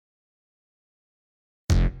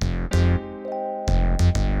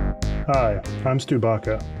Hi, I'm Stu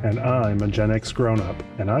Baca, and I'm a Gen X grown-up,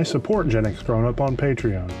 and I support Gen X Grown-up on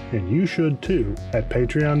Patreon, and you should too at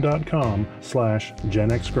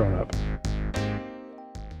patreon.com/Gen X Grown-up.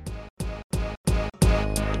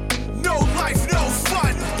 No life, no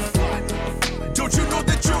fun. Don't you know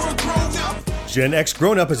that you're a grown-up? Gen X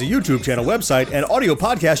Grown Up is a YouTube channel, website, and audio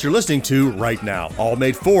podcast you're listening to right now. All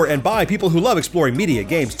made for and by people who love exploring media,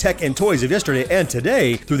 games, tech, and toys of yesterday and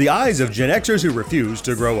today through the eyes of Gen Xers who refuse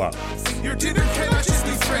to grow up. Your dinner cannot just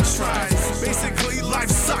be french fries. Basically, life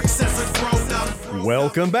sucks as a grown-up.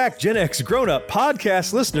 Welcome back, Gen X Grown Up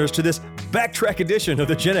podcast listeners, to this backtrack edition of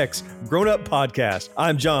the Gen X Grown Up podcast.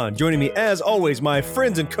 I'm John. Joining me, as always, my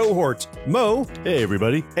friends and cohorts, Mo. Hey,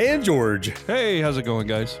 everybody. And George. Hey, how's it going,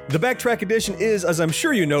 guys? The backtrack edition is, as I'm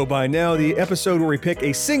sure you know by now, the episode where we pick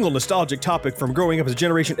a single nostalgic topic from growing up as a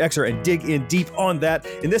Generation Xer and dig in deep on that.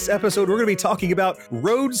 In this episode, we're going to be talking about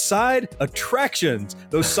roadside attractions.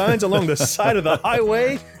 Those signs along the side of the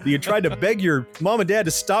highway that you tried to beg your mom and dad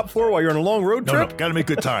to stop for while you're on a long road trip. No, gotta make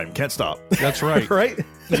good time. Can't stop. That's right. Right?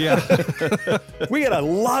 Yeah. We got a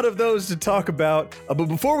lot of those to talk about, but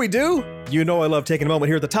before we do, you know I love taking a moment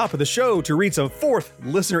here at the top of the show to read some fourth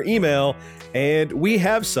listener email, and we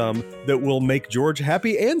have some that will make George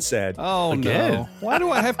happy and sad. Oh, Again? no. Why do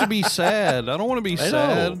I have to be sad? I don't want to be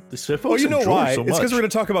sad. Oh, you know why? It's because we're going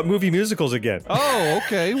to talk about movie musicals again. Oh,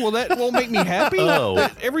 okay. Well, that won't make me happy. Oh.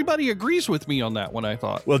 Everybody agrees with me on that one, I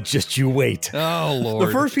thought. Well, just you wait. Oh, Lord.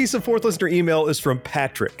 The first piece of fourth listener email is from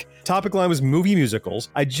Patrick. Topic line was movie musicals.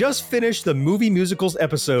 I just finished the movie musicals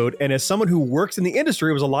episode, and as someone who works in the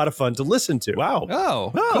industry, it was a lot of fun to listen to. Wow.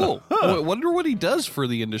 Oh, cool. I wonder what he does for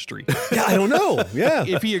the industry. Yeah, I don't know. Yeah.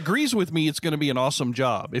 If he agrees with me, it's going to be an awesome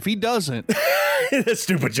job. If he doesn't, It's a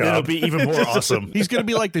stupid job. It'll be even more awesome. he's going to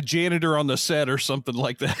be like the janitor on the set or something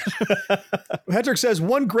like that. Patrick says,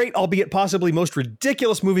 one great, albeit possibly most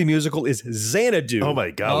ridiculous movie musical is Xanadu. Oh,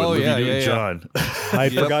 my God. Oh, with Olivia yeah, Newton-John. I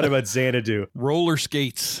forgot about Xanadu. Roller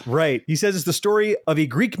skates. Right. He says it's the story of a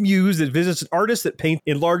Greek muse that visits an artist that paints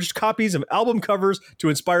enlarged copies of album covers to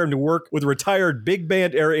inspire him to work with a retired big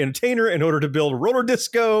band era entertainer in order to build roller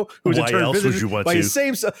disco, who's in Why turn else would visited you want by to? his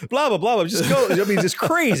same blah blah blah blah. Just go. I mean, it's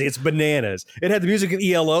crazy. It's bananas. It had the music of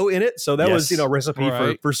ELO in it, so that was Yes. a recipe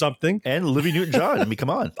Right. for something. And Olivia Newton-John. I mean, come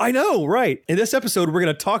on. I know, right? In this episode, we're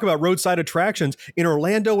going to talk about roadside attractions. In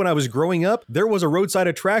Orlando, when I was growing up, there was a roadside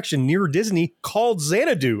attraction near Disney called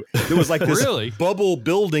Xanadu. It was like this Really? bubble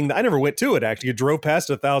building. I never went to it, actually. I drove past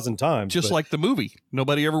it 1,000 times. Just but- like the movie.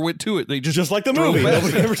 Nobody ever went to it. They just like the drove movie. past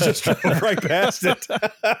Nobody ever just drove right past it.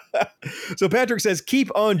 So Patrick says, keep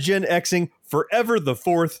on Gen Xing forever the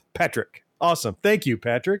fourth, Patrick. Awesome. Thank you,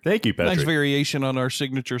 Patrick. Thank you, Patrick. Nice variation on our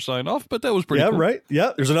signature sign off, but that was pretty Yeah, cool. right.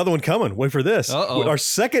 Yeah, there's another one coming. Wait for this. Uh-oh. Our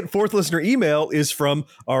second fourth listener email is from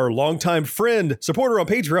our longtime friend, supporter on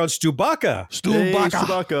Patreon, Stu Baca. Hey, Baca.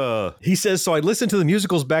 Chewbacca. He says, so I listened to the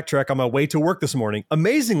musicals backtrack on my way to work this morning.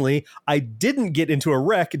 Amazingly, I didn't get into a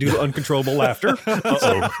wreck due to uncontrollable laughter.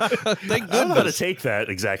 Uh-oh. Thank I don't know how to goodness. take that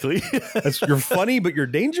exactly. You're funny, but you're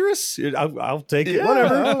dangerous. I'll take it. Yeah.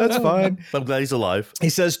 Whatever. That's fine. I'm glad he's alive. He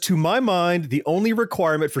says, to my mind, the only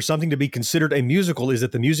requirement for something to be considered a musical is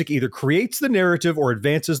that the music either creates the narrative or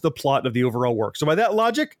advances the plot of the overall work. So by that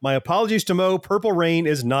logic, my apologies to Mo, Purple Rain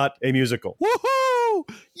is not a musical.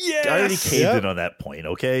 Woohoo! Yes! I already caved Yep. in on that point,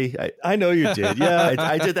 okay? I know you did, yeah.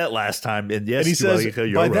 I did that last time, and yes, And he says, Chewbacca,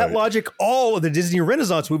 you're by right. that logic, all of the Disney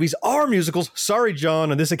Renaissance movies are musicals. Sorry, John,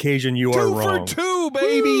 on this occasion, you are 2 wrong. for 2,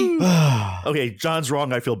 baby. Okay, John's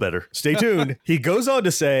wrong. I feel better. Stay tuned. He goes on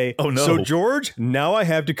to say, Oh, no. So, George, now I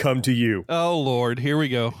have to come to you. Oh, Lord. Here we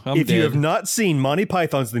go. I'm If dead. you have not seen Monty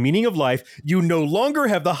Python's The Meaning of Life, you no longer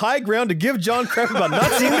have the high ground to give John crap about not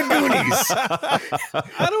seeing the Goonies.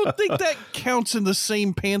 I don't think that counts in the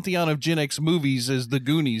same pantheon of Gen X movies as the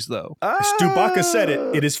Goonies, though. Stu Baca said it.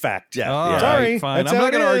 It is fact. Yeah. All yeah. right, Sorry, fine. that's I'm how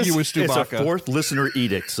not going to it argue is. with Stu It's a Baca. fourth listener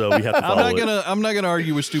edict, so we have to follow I'm not gonna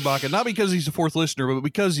argue with Stu Baca, not because he's a fourth listener, but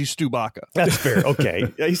because he's Stu Baca. That's fair.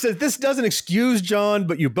 Okay. He says, this doesn't excuse John,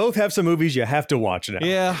 but you both have some movies you have to watch now.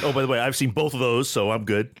 Yeah. Oh, by the way, I've seen both of those, so I'm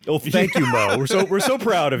good. Oh, thank you, Mo. We're so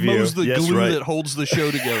proud of you. Mo's the Yes, glue right. that holds the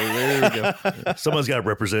show together. There we go. Someone's got to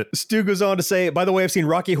represent. Stu goes on to say, by the way, I've seen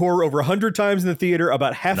Rocky Horror over 100 times in the theater.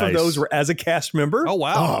 About half of Nice. those were as a cast member. Oh,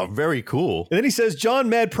 wow. Oh, very cool. And then he says, John,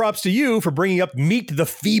 mad props to you for bringing up Meet the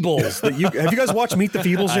Feebles. Have you guys watched Meet the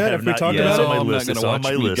Feebles I yet? have Have we not talked yet. about It's it? on my I'm list. not It's gonna on watch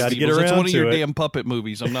my Meet list. the Gotta get Feebles. It's around one of to your it. damn puppet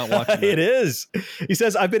movies. I'm not watching that. It is. He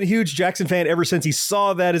says, I've been a huge Jackson fan ever since he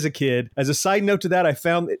saw that as a kid. As a side note to that, I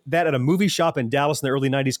found that at a movie shop in Dallas in the early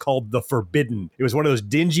 90s called The Forbidden. It was one of those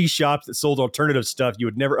dingy shops that sold alternative stuff you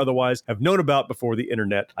would never otherwise have known about before the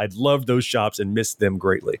internet. I'd loved those shops and missed them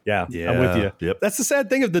greatly. Yeah, I'm with you. Yep. That's the sad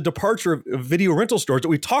thing of the departure of video rental stores that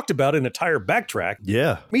we've talked about in an entire backtrack.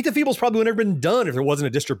 Yeah. Meet the Feebles probably would have never been done if there wasn't a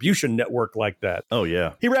distribution network like that. Oh,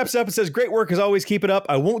 yeah. He wraps up and says, great work as always, keep it up.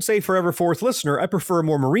 I won't say forever fourth listener. I prefer a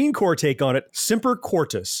more Marine Corps take on it. Semper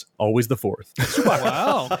Quartus, always the fourth.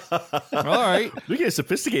 Wow. All right. We're getting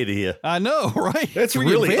sophisticated here. I know, right? That's We're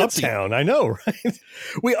getting really fancy. uptown. I know, right?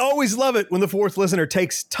 We always love it when the fourth listener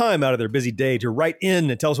takes time out of their busy day to write in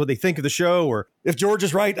and tell us what they think of the show, or if George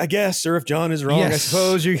is right, I guess, or if John is wrong, I Yes.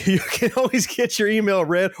 suppose. You can always get your email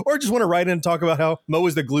read, or just want to write in and talk about how Mo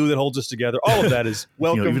is the glue that holds us together. All of that is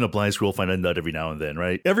welcome. Even a blind squirrel find a nut every now and then,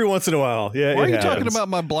 right? Every once in a while. Yeah. Why are it you happens. talking about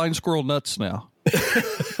my blind squirrel nuts now?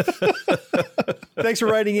 Thanks for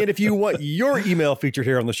writing in. If you want your email featured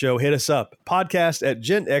here on the show, hit us up.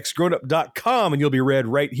 podcast@genxgrownup.com, and you'll be read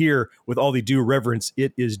right here with all the due reverence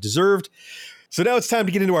it is deserved. So now it's time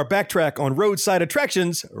to get into our backtrack on roadside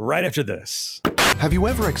attractions right after this. Have you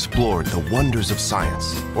ever explored the wonders of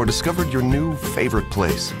science or discovered your new favorite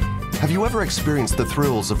place? Have you ever experienced the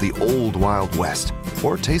thrills of the old Wild West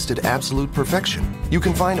or tasted absolute perfection? You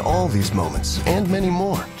can find all these moments and many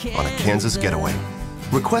more on a Kansas getaway.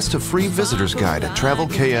 Request a free visitor's guide at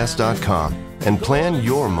travelks.com and plan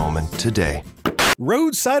your moment today.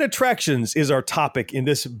 Roadside attractions is our topic in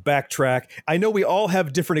this backtrack. I know we all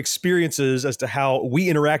have different experiences as to how we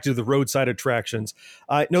interacted with the roadside attractions.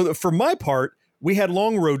 I know that for my part, we had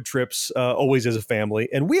long road trips always as a family,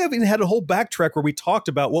 and we even had a whole backtrack where we talked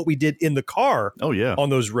about what we did in the car Oh, yeah. on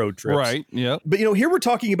those road trips. Right. Yep. But, here we're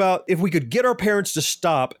talking about if we could get our parents to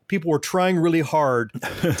stop, people were trying really hard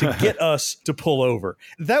to get us to pull over.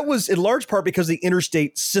 That was in large part because of the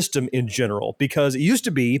interstate system in general, because it used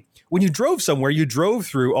to be when you drove somewhere, you drove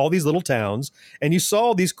through all these little towns and you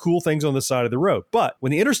saw these cool things on the side of the road. But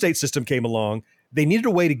when the interstate system came along, they needed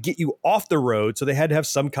a way to get you off the road, so they had to have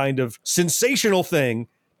some kind of sensational thing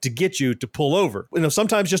to get you to pull over.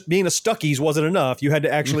 Sometimes just being a Stuckey's wasn't enough. You had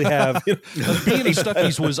to actually have Being a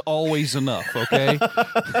Stuckey's was always enough, okay?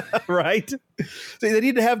 right? So they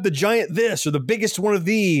need to have the giant this or the biggest one of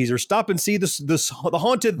these, or stop and see the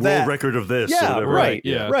haunted that. World record of this. or Yeah, whatever. right.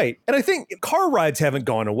 Yeah. Right. And I think car rides haven't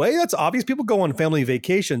gone away. That's obvious. People go on family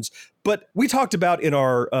vacations. But we talked about in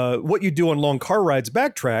our What You Do on Long Car Rides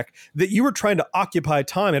backtrack that you were trying to occupy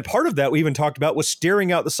time. And part of that we even talked about was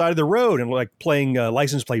staring out the side of the road and like playing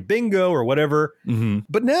license plate bingo or whatever. Mm-hmm.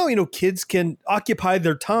 But now, kids can occupy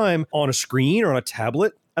their time on a screen or on a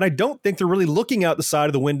tablet. And I don't think they're really looking out the side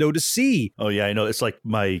of the window to see. Oh, yeah, I know. It's like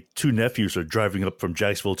my two nephews are driving up from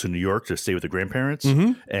Jacksonville to New York to stay with their grandparents.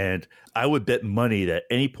 Mm-hmm. And I would bet money that at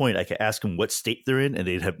any point I could ask them what state they're in, and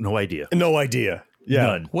they'd have no idea. No idea. Yeah.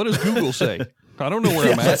 None. What does Google say? I don't know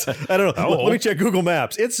where I'm at. I don't know. Oh. Let me check Google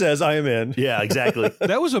Maps. It says I am in. Yeah, exactly.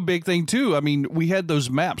 That was a big thing too. I mean, we had those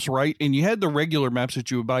maps, right? And you had the regular maps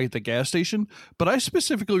that you would buy at the gas station, but I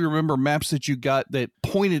specifically remember maps that you got that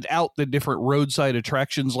pointed out the different roadside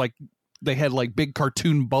attractions, like they had like big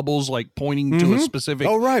cartoon bubbles like pointing to a specific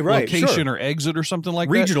location or exit or something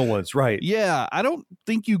like Regional that. ones, right. Yeah, I don't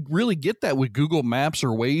think you really get that with Google Maps or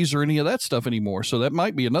Waze or any of that stuff anymore. So that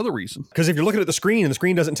might be another reason. Because if you're looking at the screen and the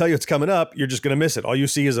screen doesn't tell you it's coming up, you're just going to miss it. All you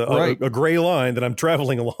see is a gray line that I'm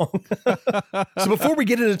traveling along. So before we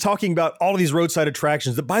get into talking about all of these roadside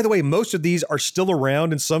attractions, that by the way, most of these are still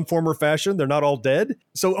around in some form or fashion. They're not all dead.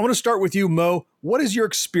 So I want to start with you, Mo. What is your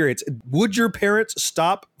experience? Would your parents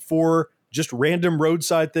stop for just random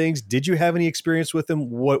roadside things? Did you have any experience with them?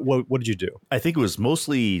 What did you do? I think it was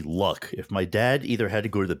mostly luck. If my dad either had to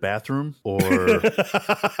go to the bathroom or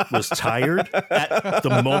was tired at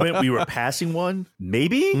the moment we were passing one,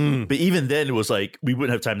 maybe. But even then, it was like we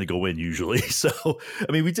wouldn't have time to go in usually. So,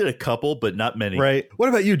 I mean, we did a couple, but not many. Right. What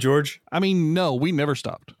about you, George? I mean, no, we never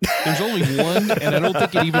stopped. There's only one, and I don't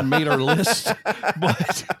think it even made our list,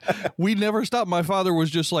 but we never stopped. My father was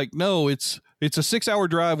just like, no, it's a 6-hour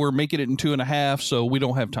drive. We're making it in 2.5, so we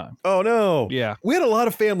don't have time. Oh, no. Yeah. We had a lot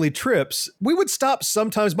of family trips. We would stop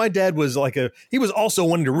sometimes. My dad was he was also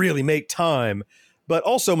wanting to really make time. But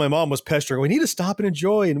also my mom was pestering, we need to stop and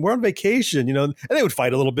enjoy, and we're on vacation, and they would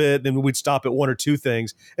fight a little bit. Then we'd stop at one or two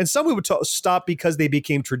things. And some we would stop because they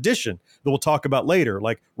became tradition that we'll talk about later,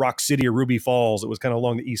 like Rock City or Ruby Falls. It was kind of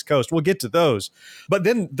along the East Coast. We'll get to those. But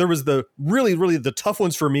then there was the really, really the tough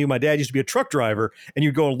ones for me. My dad used to be a truck driver, and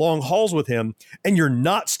you'd go long hauls with him, and you're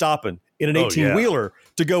not stopping in an 18-wheeler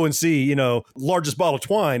to go and see, largest ball of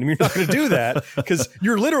twine. I mean, you're not going to do that because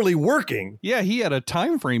you're literally working. Yeah, he had a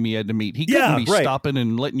time frame he had to meet. He couldn't be stopping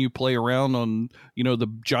and letting you play around on,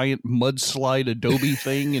 the giant mudslide Adobe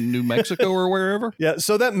thing in New Mexico or wherever. Yeah,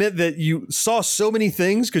 so that meant that you saw so many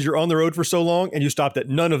things because you're on the road for so long and you stopped at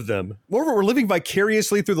none of them. Moreover, we're living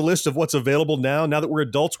vicariously through the list of what's available now that we're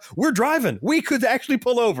adults. We're driving. We could actually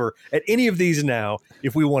pull over at any of these now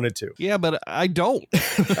if we wanted to. Yeah, but I don't.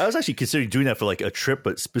 I was actually considering doing that for like a trip,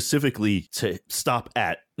 but specifically to stop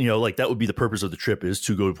at, like that would be the purpose of the trip, is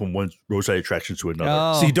to go from one roadside attraction to another.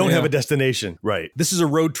 Oh, so you don't have a destination. Right. This is a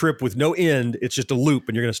road trip with no end. It's just a loop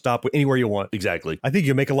and you're going to stop anywhere you want. Exactly. I think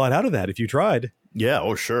you'll make a lot out of that if you tried. Yeah,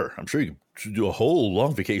 oh sure. I'm sure you could do a whole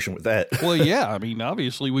long vacation with that. Well, yeah. I mean,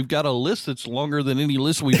 obviously, we've got a list that's longer than any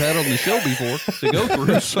list we've had on the show before to go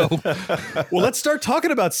through. So, well, let's start talking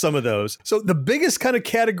about some of those. So the biggest kind of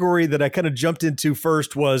category that I kind of jumped into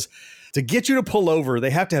first was to get you to pull over, they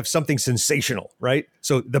have to have something sensational, right?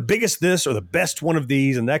 So the biggest this or the best one of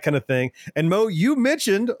these and that kind of thing. And Mo, you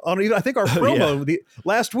mentioned on, I think, our promo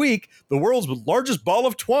last week, the world's largest ball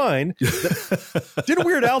of twine. Didn't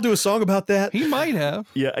Weird Al do a song about that? He might have.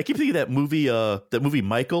 Yeah, I keep thinking that movie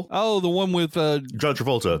Michael. Oh, the one with John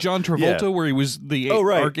Travolta. John Travolta, where he was the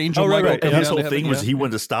Archangel Michael. Right. And his whole thing was he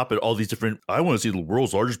wanted to stop at all these different, I want to see the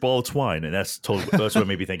world's largest ball of twine. And that's what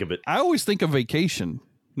made me think of it. I always think of Vacation.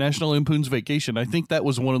 National Lampoon's Vacation. I think that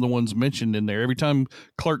was one of the ones mentioned in there. Every time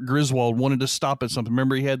Clark Griswold wanted to stop at something,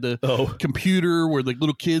 remember he had the computer where the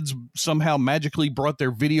little kids somehow magically brought their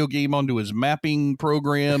video game onto his mapping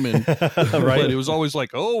program, and but it was always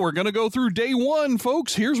like, oh, we're gonna go through day one,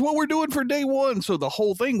 folks. Here's what we're doing for day one. So the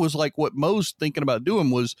whole thing was like what Mo's thinking about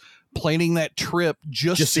doing was planning that trip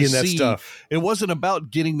just to seeing that see. Stuff. It wasn't about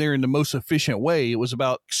getting there in the most efficient way. It was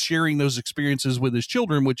about sharing those experiences with his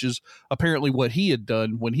children, which is apparently what he had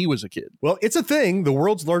done when he was a kid. Well, it's a thing. The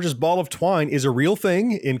world's largest ball of twine is a real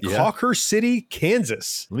thing in Cocker City,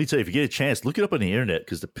 Kansas. Let me tell you, if you get a chance, look it up on the internet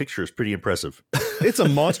because the picture is pretty impressive. It's a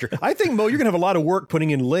monster. I think, Mo, you're going to have a lot of work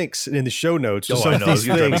putting in links in the show notes to some I of know. these It's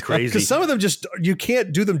gonna drive me things. crazy. Because some of them just, you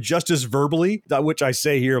can't do them justice verbally, which I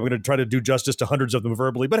say here, I'm going to try to do justice to hundreds of them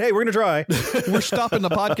verbally. But hey, we're going to try. We're stopping the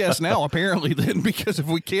podcast now, apparently, then, because if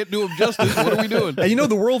we can't do them justice, what are we doing? And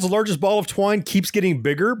the world's largest ball of twine keeps getting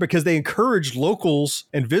bigger because they encourage locals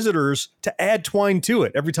and visitors to add twine to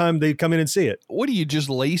it every time they come in and see it. What do you just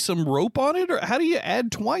lay some rope on it, or how do you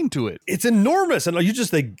add twine to it? It's enormous. And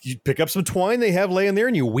you pick up some twine they have laying there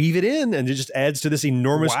and you weave it in, and it just adds to this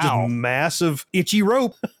enormous, just massive, itchy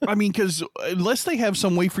rope. I mean, because unless they have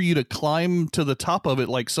some way for you to climb to the top of it,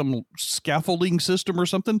 like some scaffolding system or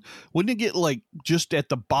something, wouldn't it get like just at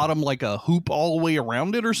the bottom like a hoop all the way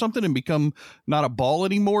around it or something and become not a ball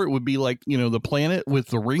anymore? It would be like, the planet with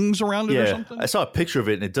the rings around it or something? I saw a picture of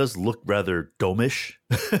it and it does look rather dome-ish.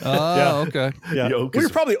 Oh, okay. Yeah. We're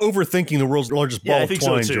probably overthinking the world's largest ball of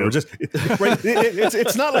twine, Joe.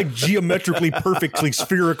 It's not like geometrically perfectly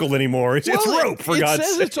spherical anymore. It's rope, for God's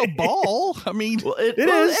sake. It says it's a ball. I mean, it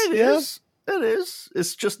is. It is.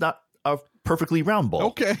 It's just not a perfectly round ball.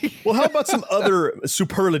 Okay. Well, how about some other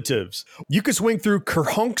superlatives? You could swing through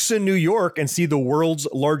Kerhonkson, New York, and see the world's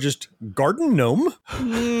largest garden gnome.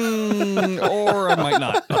 Or I might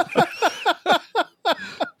not.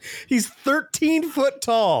 He's 13 foot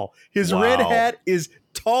tall. His red hat is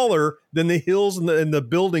taller than the hills and the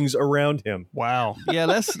buildings around him. Wow. Yeah,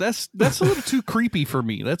 that's a little too creepy for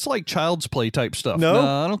me. That's like Child's Play type stuff. No,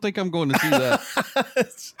 I don't think I'm going to see that.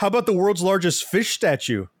 How about the world's largest fish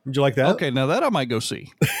statue? Would you like that? Okay, now that I might go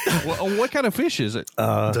see. What kind of fish is it?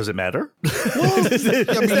 Does it matter? Well, is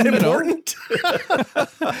that important?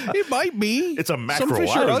 It might be. It's a mackerel. Some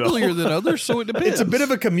fish are uglier than others, so it depends. It's a bit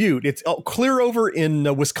of a commute. It's clear over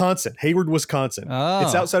in Wisconsin, Hayward, Wisconsin.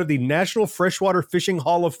 It's outside of the National Freshwater Fishing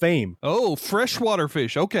Hall of Fame. Oh, freshwater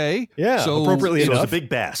fish. Okay. Yeah, so appropriately enough. It's a big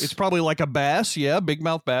bass. It's probably like a bass. Yeah, big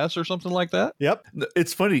mouth bass or something like that. Yep.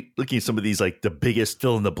 It's funny looking at some of these, like the biggest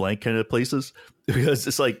fill in the blank kind of places, because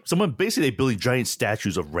it's like someone basically building giant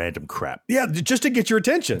statues of random crap. Yeah, just to get your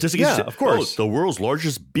attention. Just to get of course. Oh, the world's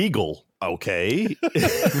largest beagle. Okay.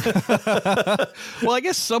 Well, I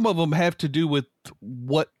guess some of them have to do with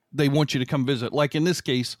what they want you to come visit. Like in this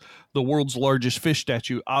case, the world's largest fish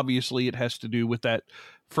statue, obviously it has to do with that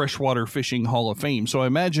Freshwater Fishing Hall of Fame. So I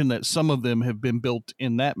imagine that some of them have been built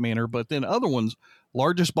in that manner, but then other ones,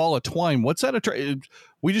 largest ball of twine. What's that?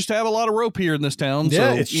 We just have a lot of rope here in this town.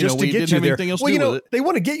 Yeah, so, it's just to get you there. Well, they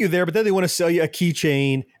want to get you there, but then they want to sell you a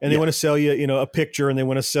keychain, and they want to sell you, a picture, and they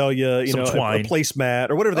want to sell you, a placemat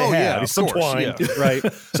or whatever they have. Yeah, some course, twine,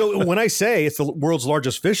 right? So when I say it's the world's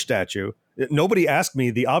largest fish statue, Nobody asked me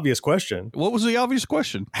the obvious question. What was the obvious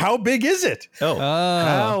question? How big is it? Oh,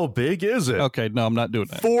 how big is it? Okay, no, I'm not doing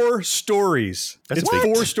that. 4 stories. That's It's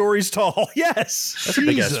big. 4 stories tall. Yes. That's a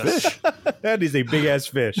big ass Jesus. fish. That is a big ass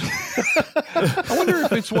fish. I wonder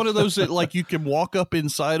if it's one of those that like you can walk up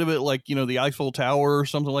inside of it, like, you know, the Eiffel Tower or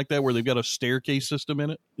something like that, where they've got a staircase system in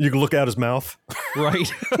it. You can look out his mouth.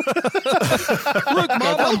 Right. Look, Mom,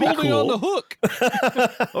 I'm be holding on cool. the hook.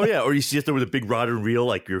 Oh yeah, or you see it there with a big rod and reel,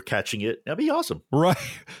 like you're catching it. That'd be awesome. Right.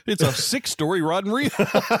 It's a 6-story rod and reel.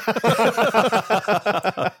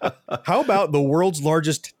 How about the world's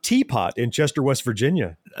largest teapot in Chester, West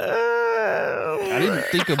Virginia? I didn't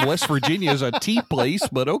think of West Virginia as a tea place,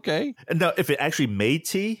 but okay. And now, if it actually made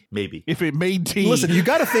tea, maybe. If it made tea. Listen, you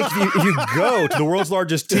got to think if you go to the world's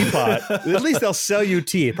largest teapot, at least they'll sell you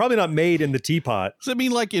tea. Probably not made in the teapot. Does it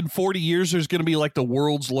mean like in 40 years there's going to be like the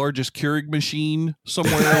world's largest Keurig machine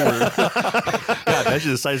somewhere? Where, God,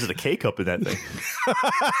 imagine the size of the K-cup in that thing.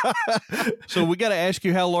 so we got to ask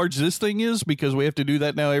you how large this thing is because we have to do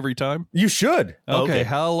that now every time. You should. Okay,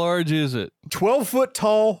 how large is it? 12 foot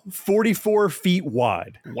tall, 44 feet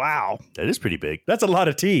wide. Wow. That is pretty big. That's a lot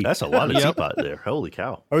of tea. That's a lot of Yep. teapot there. Holy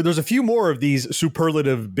cow. Or there's a few more of these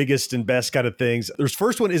superlative biggest and best kind of things. There's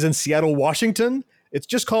first one is in Seattle, Washington. It's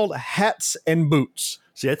just called Hats and Boots.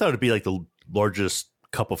 See, I thought it'd be like the largest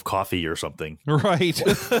cup of coffee or something. Right.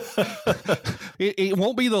 it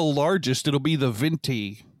won't be the largest. It'll be the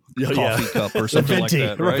venti coffee cup or something venti,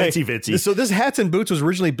 like that, right? Venti, Venti. So this Hats and Boots was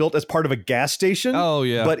originally built as part of a gas station. Oh,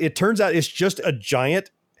 yeah. But it turns out it's just a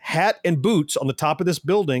giant hat and boots on the top of this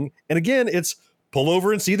building. And again, it's pull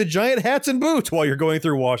over and see the giant hats and boots while you're going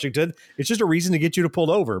through Washington. It's just a reason to get you to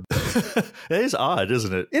pull over. That is odd,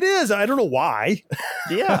 isn't it? It is. I don't know why.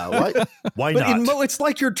 Yeah. Why But not? it's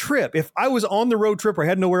like your trip. If I was on the road trip or I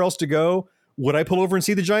had nowhere else to go, would I pull over and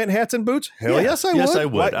see the giant hats and boots? Hell Yeah. yes, I would. Yes, I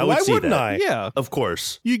would. I would why see wouldn't that. I? Yeah. Of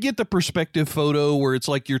course. You get the perspective photo where it's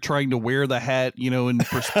like you're trying to wear the hat, you know, in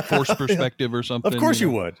forced perspective or something. Of course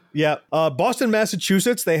you know. would. Yeah. Boston,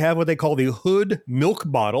 Massachusetts, they have what they call the Hood milk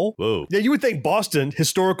bottle. Whoa. Yeah, you would think Boston,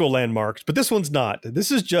 historical landmarks, but this one's not.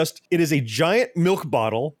 This is just, it is a giant milk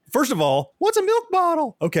bottle. First of all, what's a milk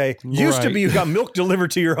bottle? Okay. Used to Right. be you got milk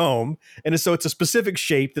delivered to your home. And so it's a specific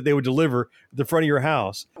shape that they would deliver at the front of your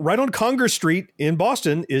house. Right on Congress Street in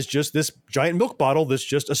Boston is just this giant milk bottle that's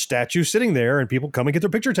just a statue sitting there and people come and get their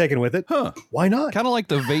picture taken with it. Huh. Why not? Kind of like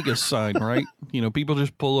the Vegas sign, right? You know, people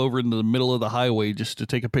just pull over into the middle of the highway just to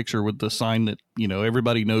take a picture with the sign that, you know,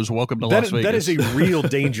 everybody knows, welcome to Las Vegas. That is a real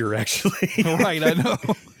danger, actually. Right, I know.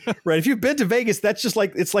 Right. If you've been to Vegas, that's just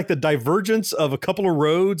like, it's like the divergence of a couple of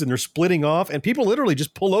roads and they're splitting off and people literally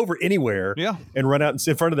just pull over anywhere Yeah. and run out and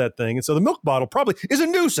sit in front of that thing. And so the milk bottle probably is a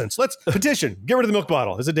nuisance. Let's petition, get rid of the milk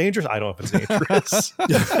bottle. Is it dangerous? I don't know if it's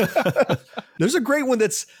dangerous. There's a great one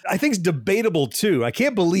that's, I think, is debatable too. I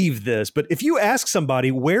can't believe this, but if you ask somebody,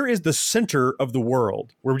 where is the center of the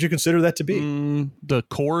world? Where would you consider that to be? The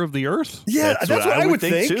core of the earth? Yeah, that's what I would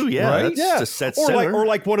think too. Yeah, right? that's Yeah, just set or like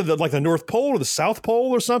center. one of the North Pole or the South Pole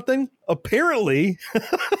or something. Apparently,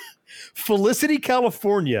 Felicity,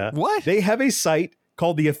 California. What? They have a site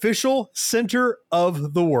called the Official Center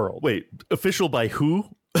of the World. Wait, official by who?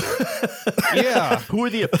 Yeah. Who are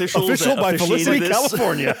the officials? Official that by officiated Felicity, this?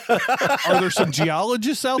 California. Are there some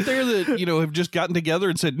geologists out there that, you know, have just gotten together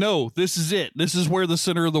and said, no, this is it. This is where the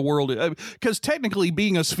center of the world is? Because technically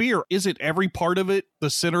being a sphere, isn't every part of it the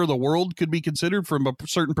center of the world could be considered from a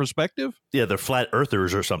certain perspective? Yeah, they're flat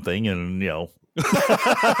earthers or something, and you know.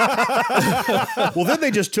 Well, then they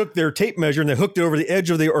just took their tape measure and they hooked it over the edge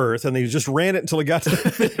of the earth and they just ran it until it got to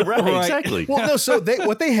the Right, Right. exactly. Well, no. So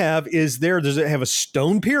what they have is they have a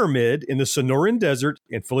stone pyramid in the Sonoran Desert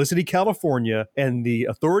in Felicity, California, and the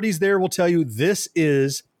authorities there will tell you this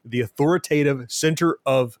is the authoritative center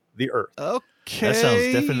of the earth. Okay. That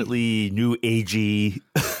sounds definitely new agey,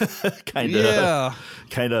 kind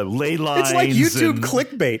of ley lines. It's like YouTube and-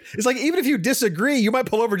 clickbait. It's like even if you disagree, you might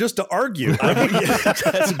pull over just to argue.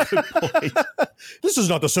 That's a good point. This is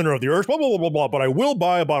not the center of the earth, blah, blah, blah, blah, blah, but I will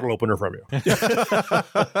buy a bottle opener from you.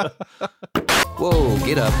 Whoa,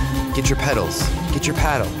 get up. Get your pedals. Get your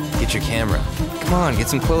paddle. Get your camera. Come on, get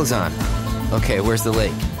some clothes on. Okay, where's the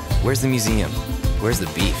lake? Where's the museum? Where's the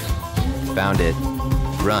beef? Found it.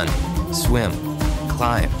 Run. Swim.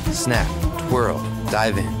 Climb. Snap. Twirl.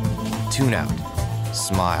 Dive in. Tune out.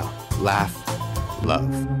 Smile. Laugh.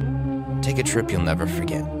 Love. Take a trip you'll never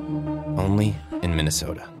forget. Only in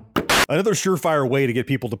Minnesota. Another surefire way to get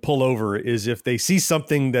people to pull over is if they see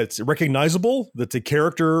something that's recognizable, that's a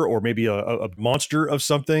character or maybe a monster of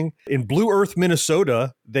something. In Blue Earth,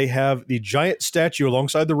 Minnesota, they have the giant statue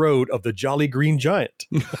alongside the road of the Jolly Green Giant.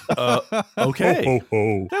 Okay. Ho, ho,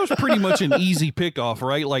 ho. That was pretty much an easy pickoff,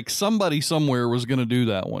 right? Like somebody somewhere was going to do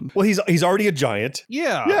that one. Well, he's already a giant.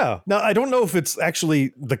 Yeah. Yeah. Now, I don't know if it's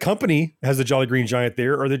actually the company has the Jolly Green Giant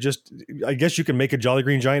there, or they just, I guess you can make a Jolly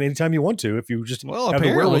Green Giant anytime you want to if you just Well, have the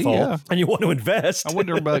apparently, wherewithal yeah. and you want to invest. I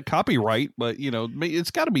wonder about copyright, but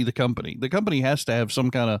it's got to be the company. The company has to have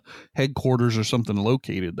some kind of headquarters or something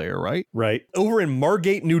located there, right? Right. Over in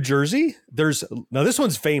Margate, New Jersey, now this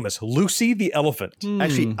one's famous, Lucy the Elephant.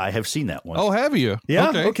 Actually, I have seen that one. Oh, have you? Yeah.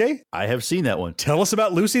 Okay. Okay. I have seen that one. Tell us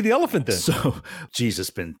about Lucy the Elephant then. So,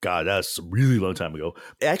 Jesus, that's a really long time ago.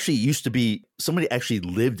 It actually used to be, somebody actually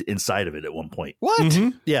lived inside of it at one point. What?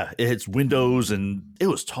 Mm-hmm. Yeah, it has windows and it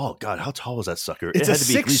was tall. God, how tall was that sucker? It's it a had to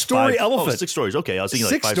be at least 6-story 5 elephant. 6 stories. Okay, I was thinking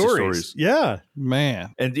like 6 5 stories. 6 stories. Yeah.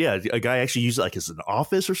 Man. And yeah, a guy actually used it like as an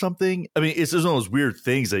office or something. I mean, it's just one of those weird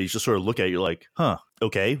things that you just sort of look at. You're like, huh,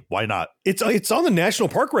 okay, why not? It's on the National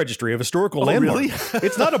Park Registry of Historical Landmarks. Really?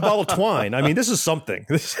 It's not a ball of twine. I mean, this is something.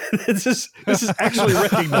 This is actually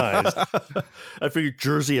recognized. I figured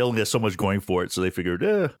Jersey only has so much going for it, so they figured,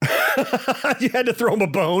 You had to throw him a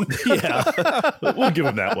bone. yeah, we'll give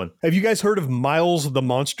him that one. Have you guys heard of Miles the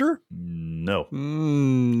Monster? No.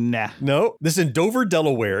 Nah. No, this is in Dover,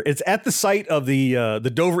 Delaware. It's at the site of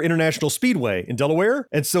the Dover International Speedway in Delaware.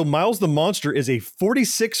 And so Miles the Monster is a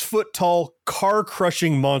 46-foot tall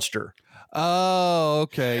car-crushing monster. Oh,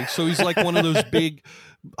 okay. So he's like one of those big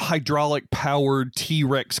hydraulic powered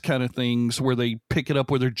T-Rex kind of things where they pick it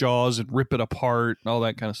up with their jaws and rip it apart and all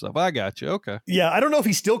that kind of stuff. I got you. Okay. Yeah, I don't know if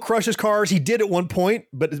he still crushes cars. He did at one point,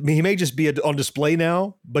 but he may just be on display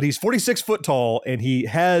now. But he's 46 foot tall, and he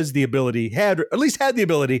has the ability, had the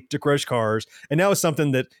ability to crush cars. And now it's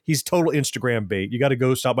something that he's total Instagram bait. You got to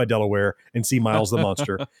go stop by Delaware and see Miles the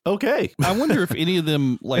Monster. Okay. I wonder if any of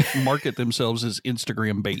them like market themselves as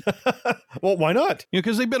Instagram bait. Well, why not?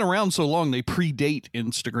 Because they've been around so long, they predate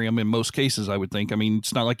Instagram in most cases, I would think. I mean,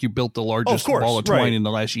 it's not like you built the largest ball of twine in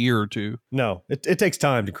the last year or two. No, it takes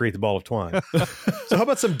time to create the ball of twine. So how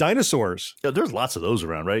about some dinosaurs? Yeah, there's lots of those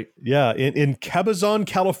around, right? Yeah, in Cabazon,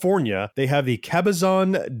 California, they have the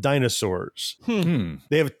Cabazon dinosaurs.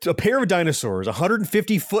 They have a pair of dinosaurs, a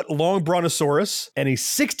 150-foot long Brontosaurus and a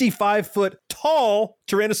 65-foot tall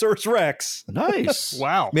Tyrannosaurus Rex. Nice.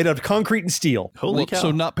 Wow. Made out of concrete and steel. Holy cow.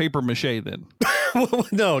 So not paper mache then.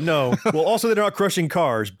 No. Well, also they're not crushing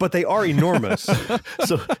cars, but they are enormous.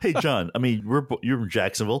 So, hey, John, I mean, you're from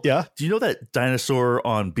Jacksonville. Yeah. Do you know that dinosaur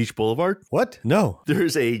on Beach Boulevard? What? No.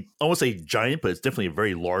 There's almost a giant, but it's definitely a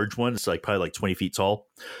very large one. It's like probably like 20 feet tall.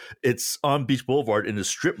 It's on Beach Boulevard in a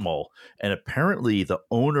strip mall. And apparently the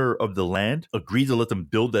owner of the land agreed to let them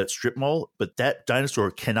build that strip mall, but that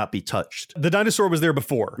dinosaur cannot be touched. The dinosaur was there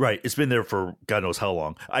before. Right. It's been there for God knows how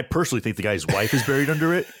long. I personally think the guy's wife is buried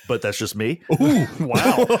under it, but that's just me. Ooh,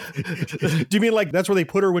 wow. Do you mean like that's where they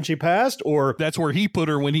put her when she passed, or That's where he put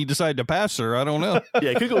her when he decided to pass her. I don't know.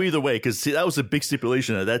 Yeah, it could go either way because that was a big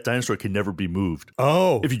stipulation that dinosaur can never be moved.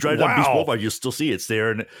 oh, If you drive down Beach Boulevard, you'll still see it's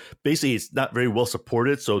there. And basically, it's not very well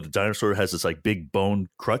supported. So the dinosaur has this like big bone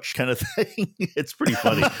crutch kind of thing. It's pretty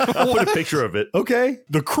funny. I'll put a picture of it. Okay,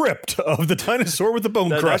 the crypt of the dinosaur with the bone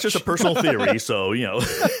crutch. That's just a personal theory. So, you know.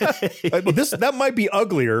 But that might be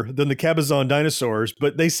uglier than the Cabazon dinosaurs,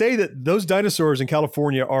 but they say that those dinosaurs in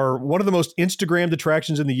California are one of the most Instagrammed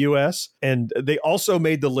attractions in the U.S., and they also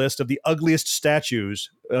made the list of the ugliest statues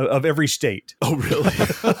of every state. Oh, really?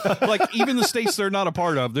 Like even the states they're not a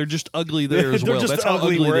part of, they're just ugly there as They're well. just That's how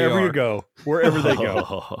ugly ugly wherever they are. you go, wherever they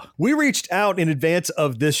go. We reached out in advance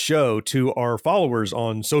of this show to our followers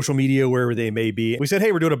on social media, wherever they may be. We said,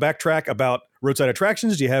 hey, we're doing a backtrack about roadside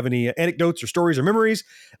attractions. Do you have any anecdotes or stories or memories?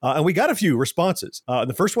 And we got a few responses.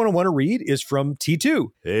 The first one I want to read is from T2.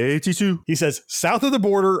 Hey, T2. He says, south of the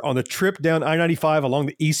border on the trip down I-95 along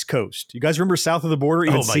the East Coast. You guys remember south of the border?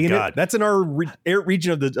 Even Oh my seeing God. it? That's in our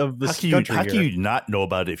region of this country. How here. can you not know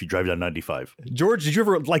about it if you drive down 95? George, did you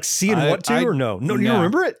ever like see and want to or no? No, you no. don't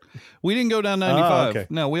remember it? We didn't go down 95. okay.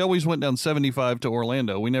 No, we always went down 75 to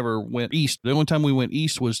Orlando. We never went east. The only time we went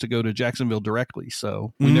east was to go to Jacksonville directly.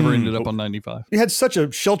 So we never ended up on 95. You had such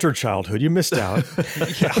a sheltered childhood. You missed out.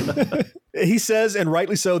 He says, and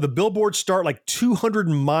rightly so, the billboards start like 200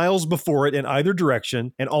 miles before it in either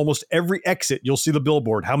direction, and almost every exit you'll see the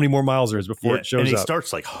billboard, how many more miles there is before it shows and it up.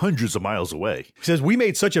 starts like hundreds of miles away. He says, we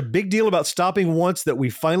made such a big deal about stopping once that we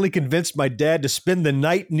finally convinced my dad to spend the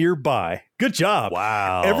night nearby. Good job.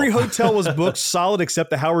 Wow. Every hotel was booked solid except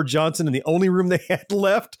the Howard Johnson, and the only room they had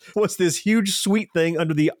left was this huge suite thing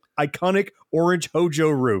under the iconic orange Hojo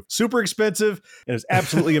roof. Super expensive, and it's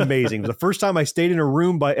absolutely amazing. It was the first time I stayed in a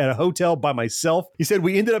room at a hotel by myself. He said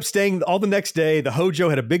we ended up staying all the next day. The Hojo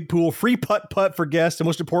had a big pool, free putt-putt for guests, and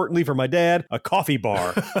most importantly for my dad, a coffee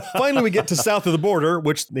bar. Finally, we get to south of the border,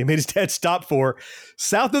 which they made his dad stop for.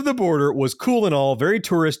 South of the border was cool and all, very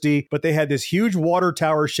touristy, but they had this huge water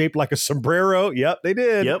tower shaped like a sombrero. Yep, they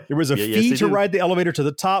did. Yep. There was a Yes, fee they to do. ride the elevator to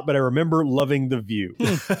the top, but I remember loving the view.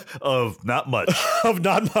 Of not much. Of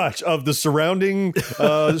not much of the surrounding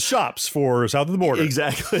shops for south of the border.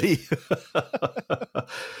 Exactly.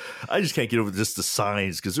 I just can't get over just the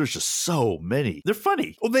signs because there's just so many. They're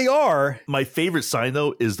funny. Well, they are. My favorite sign,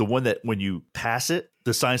 though, is the one that when you pass it,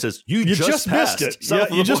 the sign says, you just passed missed it. south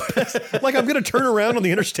Yeah, you of the just border." like I'm going to turn around on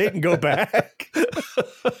the interstate and go back.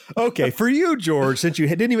 Okay, for you, George, since you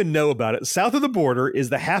didn't even know about it, south of the border is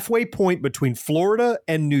the halfway point between Florida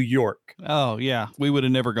and New York. Oh, yeah. We would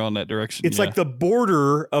have never gone that direction. It's yeah. like the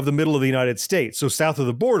border of the middle of the United States. So south of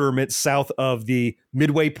the border meant south of the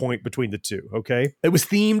midway point between the two, okay? It was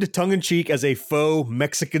themed tongue-in-cheek as a faux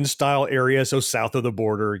Mexican-style area, so south of the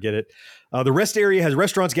border, get it? The rest area has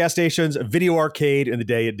restaurants, gas stations, a video arcade. In the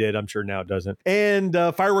day it did. I'm sure now it doesn't. And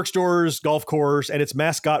fireworks stores, golf course, and its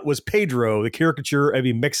mascot was Pedro, the caricature of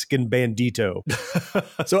a Mexican bandito.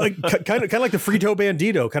 So kind of like the Frito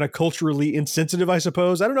Bandito, kind of culturally insensitive, I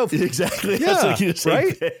suppose. I don't know if Exactly. yeah, That's like the same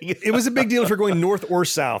right? thing. It was a big deal if you're going north or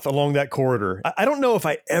south along that corridor. I don't know if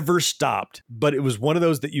I ever stopped, but it was one of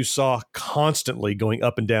those that you saw constantly going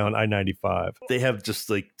up and down I-95. They have just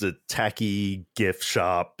like the tacky gift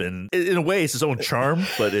shop, and in a way, it's its own charm,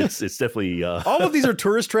 but it's definitely All of these are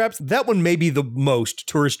tourist traps. That one may be the most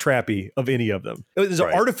tourist trappy of any of them. There's an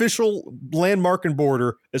Right. artificial landmark and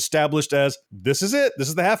border established as this is it. This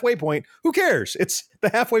is the halfway point. Who cares? It's the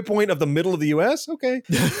halfway point of the middle of the U.S. Okay.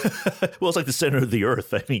 well, it's like the center of the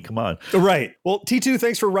earth. I mean, come on. Right. Well, T2,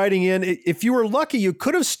 thanks for writing in. If you were lucky, you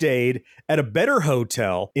could have stayed at a better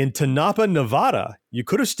hotel in Tonopah, Nevada. You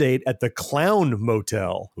could have stayed at the Clown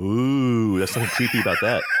Motel. Ooh, there's something creepy about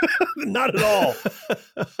that. Not at all.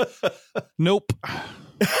 Nope.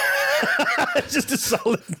 Just a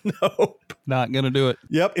solid no. Not going to do it.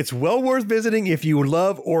 Yep, it's well worth visiting if you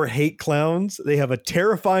love or hate clowns. They have a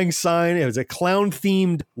terrifying sign. It has a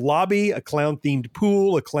clown-themed lobby, a clown-themed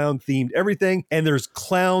pool, a clown-themed everything, and there's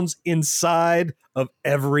clowns inside of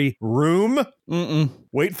every room. Mm-mm.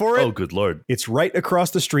 Wait for it. Oh, good Lord. It's right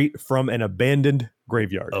across the street from an abandoned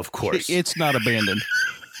graveyard. Of course. It's not abandoned.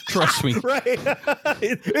 Trust me. Right.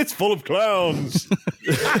 It's full of clowns.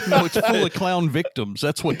 No, it's full of clown victims.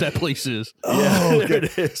 That's what that place is. Oh, there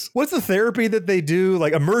it is. What's the therapy that they do?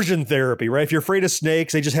 Like immersion therapy, right? If you're afraid of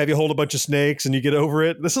snakes, they just have you hold a bunch of snakes and you get over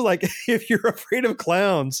it. This is like, if you're afraid of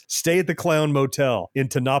clowns, stay at the Clown Motel in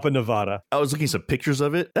Tonopah, Nevada. I was looking at some pictures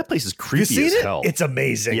of it. That place is Have you creepy seen as it? hell. It's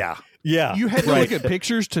amazing. Yeah. Yeah. You had to right. look at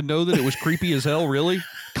pictures to know that it was creepy as hell, really?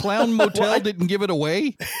 Clown Motel didn't give it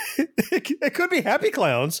away? It could be happy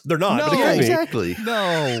clowns. They're not. No. But it Yeah, could be. exactly.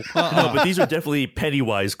 No. No, but these are definitely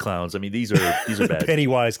Pennywise clowns. I mean, these are bad.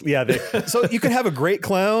 Pennywise. Yeah. So you can have a great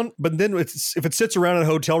clown, but then if it sits around in a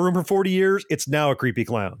hotel room for 40 years, it's now a creepy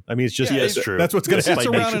clown. I mean, it's just, Yeah, it's true. That's what's going to Sits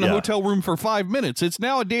happen. around in a yeah. hotel room for 5 minutes. It's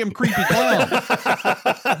now a damn creepy clown.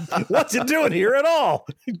 What's it doing here at all?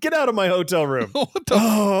 Get out of my hotel room. What the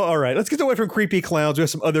Oh, all right. Let's get away from creepy clowns. We have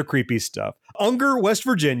some other creepy stuff. Unger, West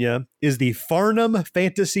Virginia is the Farnham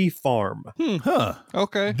Fantasy Farm. Huh.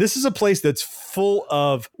 Okay. This is a place that's full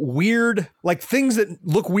of weird, like things that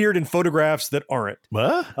look weird in photographs that aren't.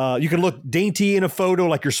 What? You can look dainty in a photo,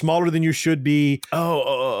 like you're smaller than you should be, Oh.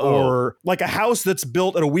 or like a house that's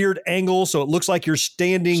built at a weird angle, so it looks like you're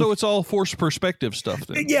standing. So it's all forced perspective stuff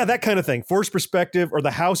then. Yeah, that kind of thing. Forced perspective, or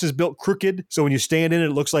the house is built crooked, so when you stand in it,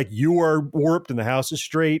 it looks like you are warped and the house is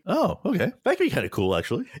straight. Oh, okay. That could be kind of cool,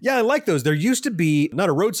 actually. Yeah, I like those. There used to be not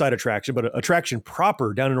a roadside attraction, but an attraction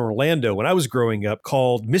proper down in Orlando when I was growing up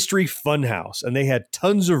called Mystery Funhouse. And they had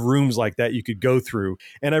tons of rooms like that you could go through.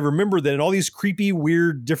 And I remember that in all these creepy,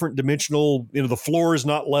 weird, different dimensional, the floor is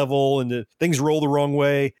not level and the things roll the wrong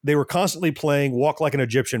way. They were constantly playing Walk Like an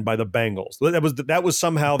Egyptian by the Bangles. That was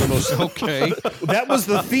somehow the most... Okay. That was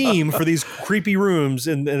the theme for these creepy rooms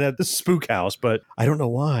in at the spook house, but I don't know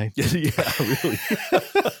why. Yeah, really.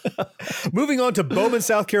 Moving on to Bowman,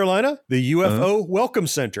 South Carolina, the the UFO Welcome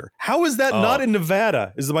Center. How is that not in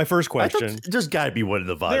Nevada? Is my first question. There's got to be one in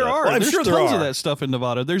Nevada. There are. Well, I'm There's sure there tons are. of that stuff in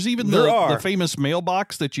Nevada. There's even the famous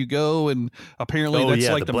mailbox that you go, and apparently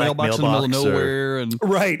that's like the black mailbox in the middle of mailbox nowhere. And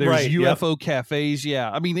Right, there's right, UFO cafes. Yeah,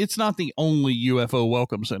 I mean, it's not the only UFO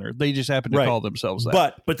Welcome Center. They just happen to Right. call themselves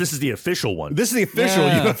that. But this is the official one. This is the official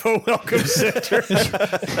UFO Welcome Center.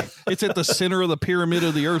 It's at the center of the pyramid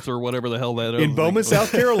of the Earth, or whatever the hell that is. In Bowman,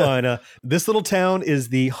 South Carolina. This little town is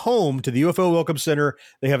the home to the UFO Welcome Center.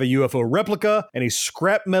 They have a UFO replica and a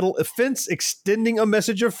scrap metal fence extending a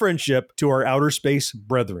message of friendship to our outer space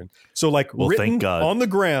brethren. So, like, Well, written thank God. on the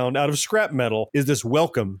ground out of scrap metal is this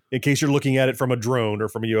welcome, in case you're looking at it from a drone or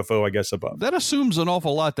from a UFO, I guess, above. That assumes an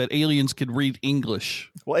awful lot that aliens could read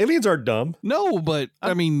English. Well, aliens are dumb. No, but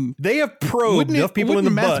I mean, They have probed enough people in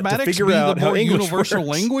the butt to mathematics figure be out the how more English universal works.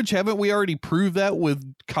 language? Haven't we already proved that with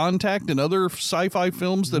Contact and other sci-fi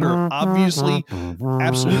films that are obviously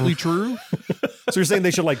absolutely true? So you're saying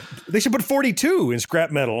they should put 42 in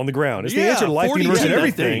scrap metal on the ground. It's the Yeah, answer to life, 42, universe, and that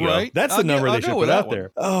everything. thing, right? That's the I'll number go- they I'll should go put with out that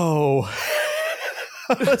there. Oh.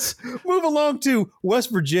 Let's move along to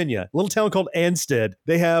West Virginia, a little town called Ansted.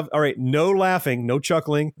 They have, all right, no laughing, no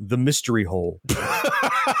chuckling, the mystery hole.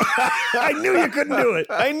 I knew you couldn't do it.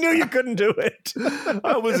 I knew you couldn't do it.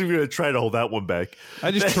 I wasn't even going to try to hold that one back.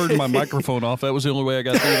 I just turned my microphone off. That was the only way I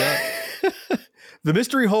got through that. The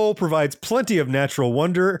mystery hole provides plenty of natural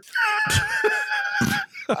wonder.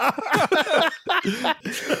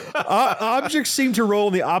 Objects seem to roll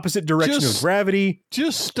in the opposite direction of gravity.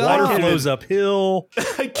 Just stop. Water flows uphill.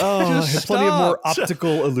 Just Plenty of more stop.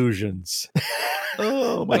 optical illusions.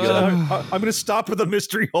 Oh my God. I'm going to stop with the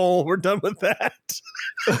mystery hole. We're done with that.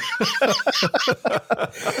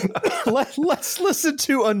 Let's listen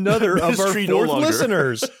to another of our Mystery no fourth longer.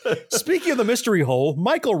 listeners. Speaking of the mystery hole,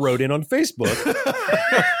 Michael wrote in on Facebook.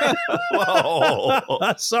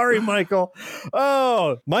 Whoa. Sorry, Michael.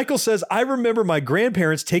 Oh, Michael says, I remember my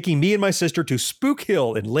grandparents taking me and my sister to Spook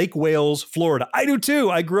Hill in Lake Wales, Florida. I do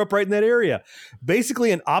too. I grew up right in that area.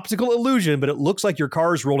 Basically an optical illusion, but it looks like your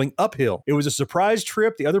car is rolling uphill. It was a surprise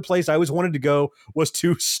trip. The other place I always wanted to go was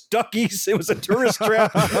to Stuckey's. It was a tourist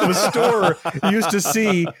trap of a store you used to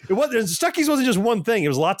see. Stuckey's wasn't just one thing. It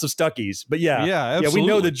was lots of Stuckey's. But yeah, Yeah, we know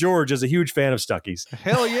absolutely. that George is a huge fan of Stuckey's.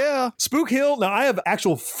 Hell yeah. Spook Hill. Now, I have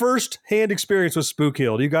actual first-hand experience with Spook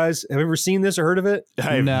Hill. Do you guys have ever seen this or heard of it?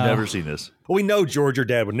 I've No. never seen this. Well, we know George, your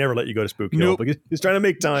dad, would never let you go to Spook Hill. Nope. But he's trying to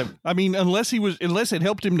make time. I mean, unless it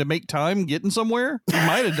helped him to make time getting somewhere, he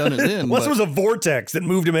might have done it then. Unless but- it was a vortex that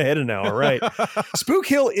moved him ahead an hour, right? Spook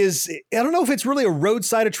Hill is, I don't know if it's really a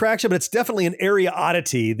roadside attraction, but it's definitely an area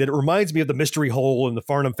oddity that reminds me of the Mystery Hole and the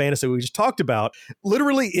Farnham Fantasy we just talked about.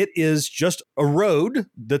 Literally, it is just a road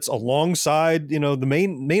that's alongside, the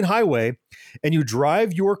main highway, and you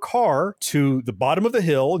drive your car to the bottom of the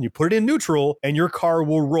hill and you put it in neutral and your car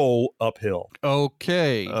will roll uphill.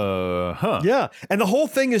 Okay. Yeah. And the whole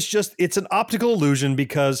thing is it's an optical illusion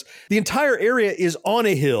because the entire area is on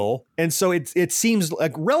a hill. And so it seems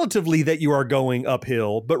like relatively that you are going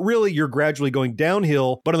uphill, but really you're gradually going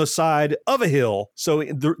downhill, but on the side of a hill. So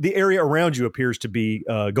the area around you appears to be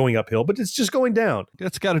going uphill, but it's just going down.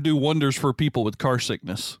 That's got to do wonders for people with car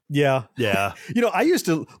sickness. Yeah. Yeah. I used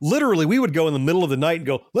to we would go in the middle of the night and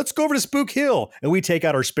go, let's go over to Spook Hill. And we take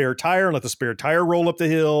out our spare tire and let the spare tire roll up the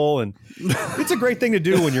hill. And it's a great thing to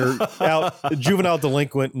do when you're out juvenile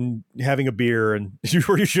delinquent and having a beer and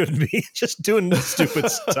where you shouldn't be, just doing stupid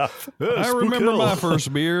stuff. I remember my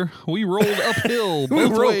first beer. We rolled uphill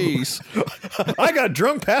both rolled- ways. I got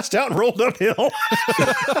drunk, passed out, and rolled uphill.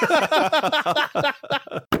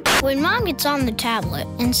 When Mom gets on the tablet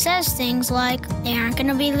and says things like, they aren't going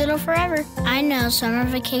to be little forever, I know summer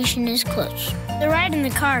vacation is close. The ride in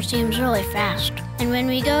the car seems really fast. And when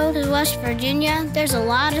we go to West Virginia, there's a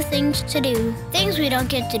lot of things to do. Things we don't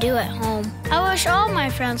get to do at home. I wish all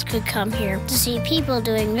my friends could come here to see people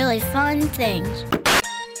doing really fun things.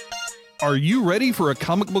 Are you ready for a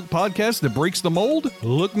comic book podcast that breaks the mold?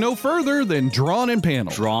 Look no further than Drawn and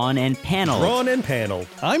Paneled. Drawn and Paneled. Drawn and paneled.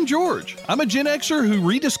 I'm George. I'm a Gen Xer who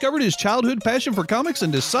rediscovered his childhood passion for comics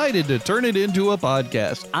and decided to turn it into a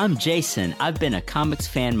podcast. I'm Jason. I've been a comics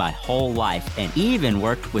fan my whole life and even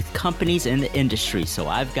worked with companies in the industry, so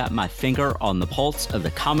I've got my finger on the pulse of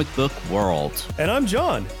the comic book world. And I'm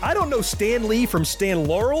John. I don't know Stan Lee from Stan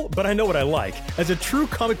Laurel, but I know what I like. As a true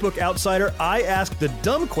comic book outsider, I ask the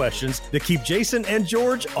dumb questions that keep Jason and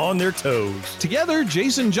George on their toes. Together,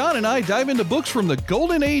 Jason, John, and I dive into books from the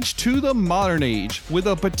golden age to the modern age, with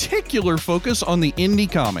a particular focus on the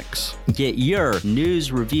indie comics. Get your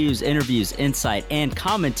news, reviews, interviews, insight, and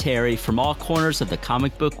commentary from all corners of the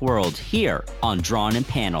comic book world here on Drawn and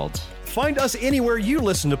Paneled. Find us anywhere you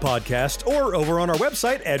listen to podcasts or over on our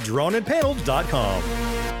website at drawnandpaneled.com.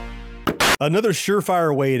 Another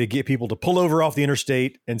surefire way to get people to pull over off the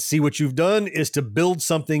interstate and see what you've done is to build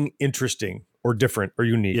something interesting or different or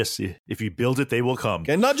unique. Yes, if you build it, they will come.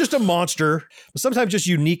 And not just a monster, but sometimes just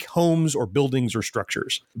unique homes or buildings or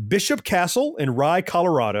structures. Bishop Castle in Rye,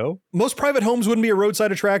 Colorado. Most private homes wouldn't be a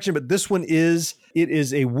roadside attraction, but this one is. It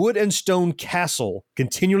is a wood and stone castle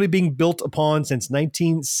continually being built upon since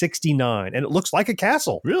 1969. And it looks like a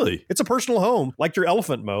castle. Really? It's a personal home, like your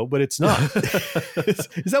elephant, Mo, but it's not. Is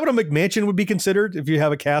that what a McMansion would be considered if you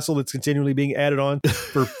have a castle that's continually being added on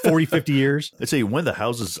for 40, 50 years? I'd say one of the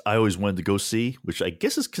houses I always wanted to go see, which I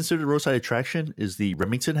guess is considered a roadside attraction, is the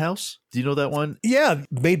Remington House. Do you know that one? Yeah,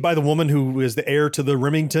 made by the woman who is the heir to the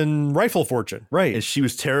Remington rifle fortune. Right. And she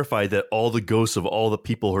was terrified that all the ghosts of all the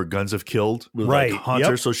people her guns have killed would like haunt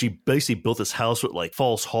her. So she basically built this house with like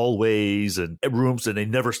false hallways and rooms, and they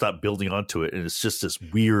never stopped building onto it. And it's just this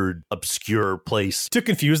weird, obscure place. To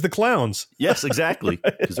confuse the clowns. Yes, exactly.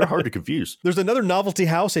 Because they're hard to confuse. There's another novelty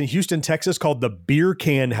house in Houston, Texas called the Beer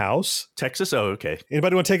Can House. Texas? Oh, okay.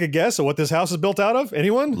 Anybody want to take a guess at what this house is built out of?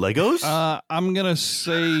 Anyone? Legos? I'm going to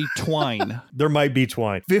say twine. There might be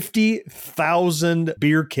twine. 50,000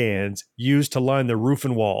 beer cans used to line the roof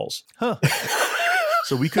and walls. Huh.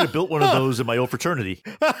 So we could have built one of those in my old fraternity.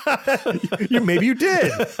 Maybe you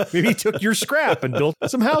did. Maybe you took your scrap and built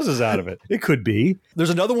some houses out of it. It could be. There's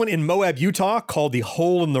another one in Moab, Utah called the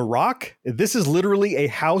Hole in the Rock. This is literally a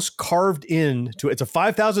house carved into, it's a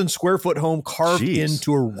 5,000 square foot home carved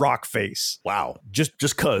into a rock face. Wow.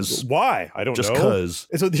 Just cause. Why? I don't know. Just cause.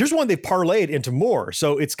 And so here's one they've parlayed into more.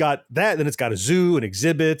 So it's got that, then it's got a zoo and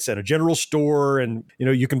exhibits and a general store. And,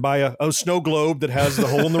 you can buy a snow globe that has the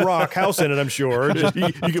Hole in the Rock house in it, I'm sure.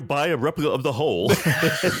 You could buy a replica of the hole.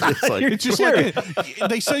 It's just like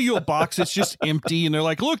they sell you a box. It's just empty, and they're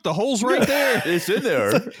like, "Look, the hole's right there. It's in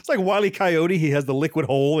there." It's like Wile E. Coyote. He has the liquid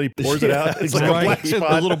hole and he pours it out. It's like a black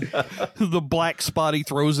spot. The black spot. He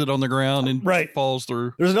throws it on the ground and falls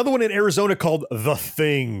through. There's another one in Arizona called The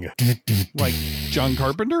Thing. Like John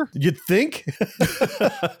Carpenter? You'd think,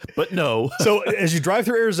 but no. So as you drive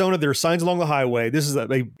through Arizona, there are signs along the highway. This is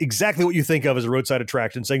exactly what you think of as a roadside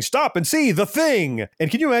attraction, saying "Stop and see the thing."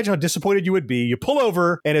 And can you imagine how disappointed you would be? You pull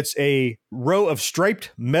over and it's a row of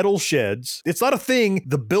striped metal sheds. It's not a thing.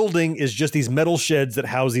 The building is just these metal sheds that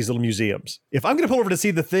house these little museums. If I'm going to pull over to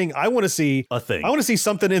see the thing, I want to see a thing. I want to see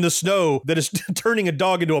something in the snow that is turning a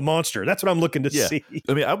dog into a monster. That's what I'm looking to see.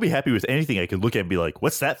 I mean, I'd be happy with anything I could look at and be like,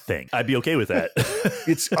 what's that thing? I'd be okay with that.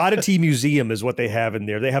 It's Oddity Museum is what they have in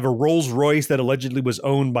there. They have a Rolls Royce that allegedly was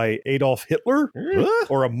owned by Adolf Hitler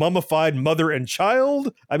or a mummified mother and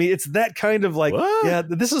child. I mean, it's that kind of like,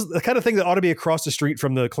 this is the kind of thing that ought to be across the street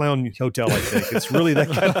from the Clown Hotel, I think. It's really that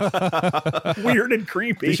kind of weird and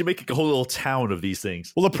creepy. They should make a whole little town of these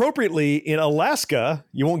things. Well, appropriately, in Alaska,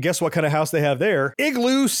 you won't guess what kind of house they have there.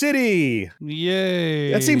 Igloo City.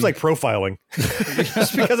 Yay. That seems like profiling.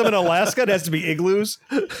 Just because I'm in Alaska, it has to be igloos.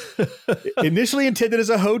 Initially intended as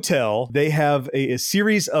a hotel, they have a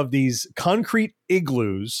series of these concrete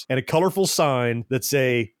igloos and a colorful sign that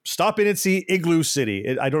say, "Stop in and see Igloo City."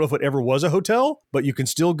 I don't know if it ever was a hotel, but you can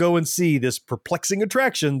still go and see this perplexing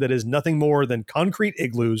attraction that is nothing more than concrete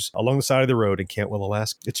igloos along the side of the road in Cantwell,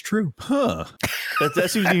 Alaska. It's true. Huh.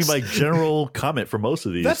 That seems to be my general comment for most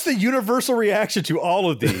of these. That's the universal reaction to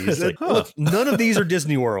all of these. Like, look, none of these are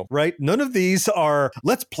Disney World, right? None of these are,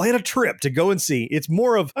 let's plan a trip to go and see. It's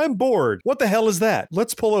more of, I'm bored. What the hell is that?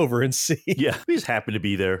 Let's pull over and see. Yeah, we just happen to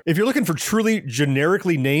be there. If you're looking for truly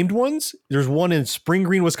generically named ones, there's one in Spring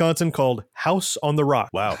Green, Wisconsin called House on the Rock.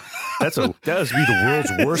 Wow. That would be the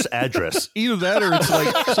world's worst address. Either that or it's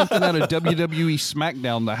like something out of WWE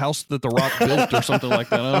SmackDown, the house that The Rock built or something like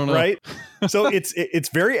that. I don't know. Right? So it's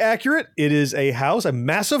very accurate. It is a house, a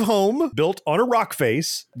massive home built on a rock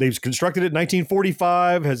face. They've constructed it in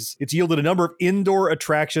 1945. It's yielded a number of indoor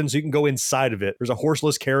attractions. So you can go inside of it. There's a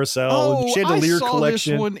horseless carousel, chandelier I saw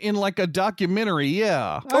collection. This one in like a documentary.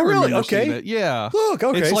 Yeah. Oh, really? Okay. That. Yeah. Look,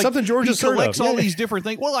 okay. It's like something George has heard of. He collects all these different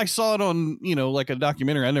things. Well, I saw it on, like a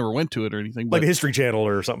documentary. I never went to it or anything. Like the History Channel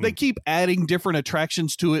or something. They keep adding different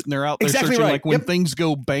attractions to it, and they're out there exactly searching right. like when things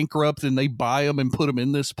go bankrupt and they buy them and put them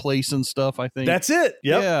in this place and stuff, I think. That's it.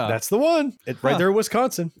 Yep. Yeah. That's the one. Right there in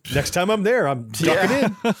Wisconsin. Next time I'm there, I'm ducking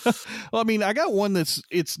in. Well, I mean, I got one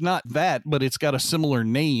it's not that, but it's got a similar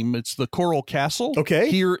name. It's the Coral Castle. Okay.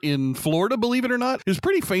 Here in Florida, believe it or not. It's a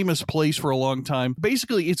pretty famous place for a long time.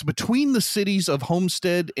 Basically, it's between the cities boundaries of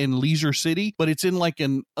Homestead and Leisure City, but it's in like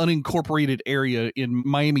an unincorporated area in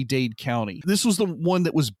Miami-Dade County. This was the one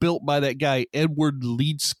that was built by that guy, Edward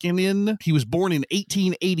Leedskinen. He was born in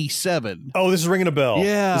 1887. Oh, this is ringing a bell.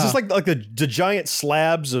 Yeah. Is this like the giant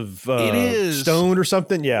slabs of It is. stone or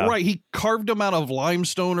something? Yeah. Right. He carved them out of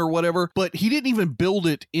limestone or whatever, but he didn't even build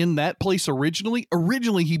it in that place originally.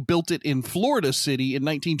 Originally, he built it in Florida City in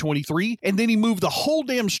 1923, and then he moved the whole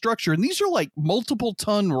damn structure. And these are like multiple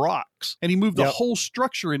ton rocks. And he moved the whole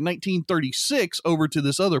structure in 1936 over to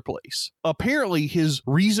this other place. Apparently, his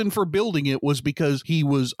reason for building it was because he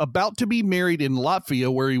was about to be married in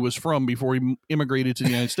Latvia, where he was from before he immigrated to the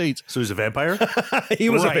United States. So he's a vampire? He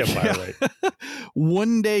was a vampire, right?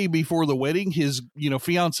 One day before the wedding, his,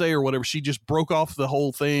 fiance or whatever, she just broke off the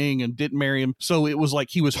whole thing and didn't marry him. So it was like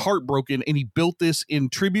he was heartbroken, and he built this in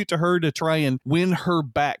tribute to her to try and win her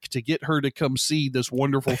back, to get her to come see this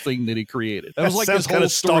wonderful thing that he created. That was like his whole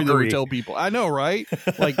story that we tell people. I know, right?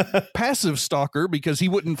 Like passive stalker, because he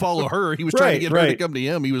wouldn't follow her. He was trying to get her to come to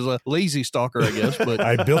him. He was a lazy stalker, I guess. But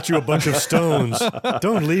I built you a bunch of stones.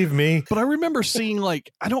 Don't leave me. But I remember seeing,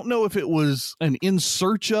 like, I don't know if it was an In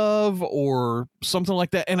Search Of or something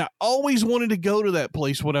like that. And I always wanted to go to that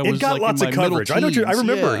place when I was got like lots in of my coverage. middle teens. I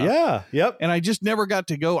remember. Yeah. Yep. And I just never got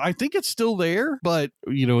to go. I think it's still there, but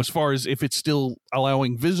as far as if it's still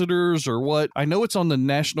allowing visitors or what, I know it's on the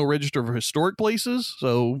National Register of Historic Places.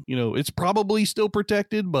 So, it's probably still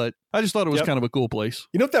protected, but I just thought it was kind of a cool place.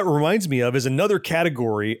 You know what that reminds me of is another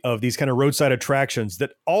category of these kind of roadside attractions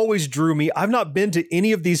that always drew me. I've not been to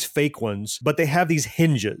any of these fake ones, but they have these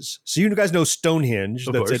hinges. So you guys know Stonehenge,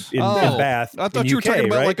 that's in Bath. I thought in you were UK, talking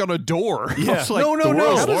about right? like on a door. Yeah. I was like,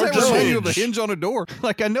 No. How does that remind you of a hinge. hinge on a door?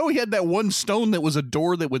 Like, I know he had that one stone that was a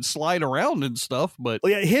door that would slide around and stuff, but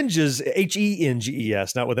Well, yeah, hinges,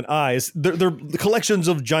 Henges, not with an I. They're collections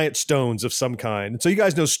of giant stones of some kind. So you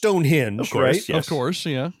guys know Stonehenge, Of course, right? yes. of course,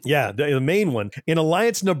 yeah. Yeah, the main one. In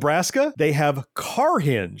Alliance, Nebraska, they have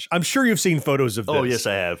Carhenge. I'm sure you've seen photos of this. Oh, yes,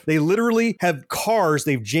 I have. They literally have cars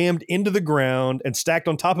they've jammed into the ground and stacked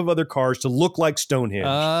on top of other cars to look like Stonehenge.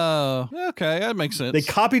 Oh, okay, that makes sense. They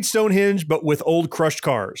copied Stonehenge, but with old crushed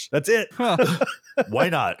cars. That's it. Why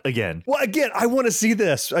not? Again. Well, again, I want to see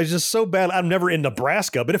this. I just so bad. I'm never in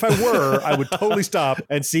Nebraska, but if I were, I would totally stop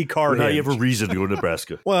and see Carhenge. Now you have a reason to go to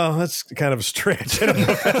Nebraska. Well, that's kind of a stretch. I don't know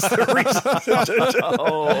if that's the reason.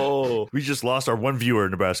 Oh, we just lost our one viewer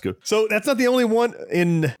in Nebraska. So that's not the only one.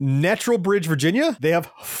 In Natural Bridge, Virginia, they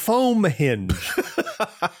have Foam Hinge.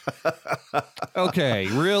 Okay,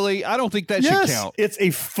 really? I don't think that Yes, should count. it's a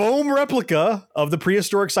foam replica of the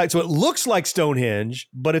prehistoric site. So it looks like Stonehenge,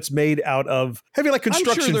 but it's made out of heavy like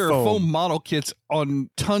construction I'm sure there foam. are foam model kits on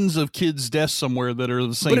tons of kids' desks somewhere that are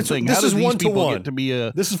the same it's- thing. this How is do these 1 to people 1. get to be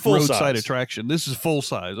a This is full roadside size. attraction? This is full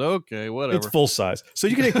size. Okay, whatever. It's full size. So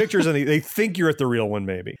you can take pictures and they think you're at the real one,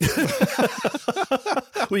 maybe.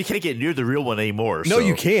 Well, you can't get near the real one anymore. No, so.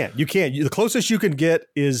 you can't. You can't. The closest you can get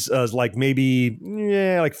is like maybe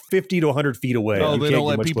like 50 to 100 feet away. Oh, You they can't don't get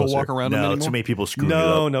let much people closer. walk around them No, anymore? too many people screwing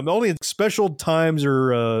No, it up. no. Only in special times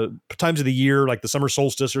or times of the year, like the summer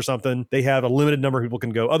solstice or something, they have a limited number of people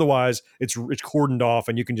can go. Otherwise, it's cordoned off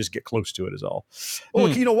and you can just get close to it is all. Well,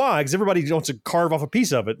 you know why? Because everybody wants to carve off a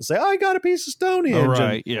piece of it and say, I got a piece of Stonehenge. Oh,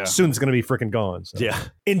 right, And yeah. soon it's going to be freaking gone. So. Yeah.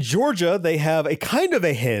 In Georgia, they have a kind of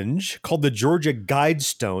a hinge called the Georgia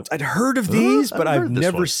Guidestones. I'd heard of these, but I've heard this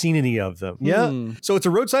never one. seen any of them. Yeah. So it's a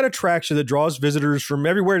roadside attraction that draws visitors from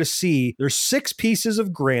everywhere to see. There's 6 pieces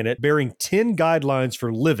of granite bearing 10 guidelines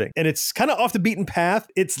for living. And it's kind of off the beaten path.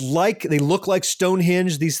 It's like they look like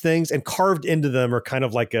Stonehenge, these things, and carved into them are kind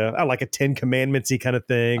of like a 10 Commandments-y kind of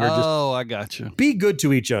thing. Or just I got you. be good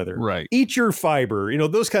to each other. Right. Eat your fiber.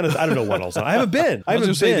 Those kind of, I don't know what else. I haven't been. I was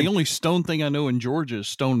going to say, the only stone thing I know in Georgia is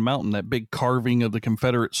Stone Mountain, that big carving of the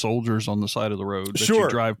Confederate soldiers on the side of the road that Sure. you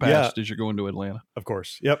drive past as you're going to Atlanta. Of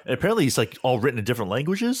course. Yep. And apparently it's like all written in different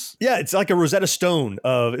languages. Yeah, it's like a Rosetta Stone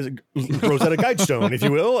Rosetta Guidestone, if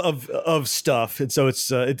you will, of stuff. And so it's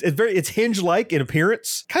hinge-like in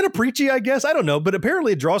appearance, kind of preachy, I guess. I don't know, but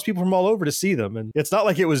apparently it draws people from all over to see them. And it's not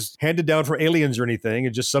like it was handed down from aliens or anything.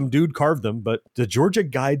 It's just some dude carved them. But the Georgia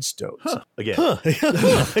Guidestones, Again.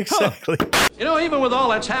 exactly. Even with all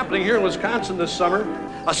that's happening here in Wisconsin this summer,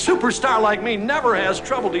 a superstar like me never has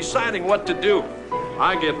trouble deciding what to do.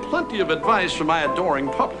 I get plenty of advice from my adoring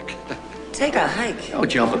public. Take a hike. Oh,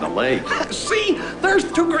 jump in the lake. See,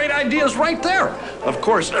 there's 2 great ideas right there. Of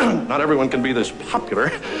course, not everyone can be this popular.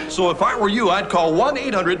 So if I were you, I'd call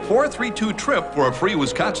 1-800-432-TRIP for a free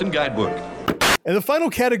Wisconsin guidebook. And the final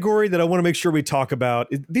category that I want to make sure we talk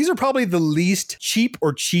about, these are probably the least cheap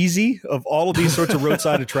or cheesy of all of these sorts of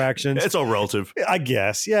roadside attractions. It's all relative. I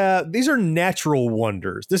guess. Yeah. These are natural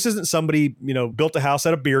wonders. This isn't somebody, built a house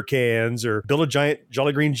out of beer cans or built a giant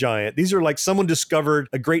Jolly Green Giant. These are like someone discovered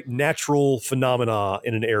a great natural phenomena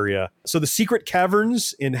in an area. So the Secret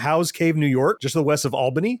Caverns in Howes Cave, New York, just to the west of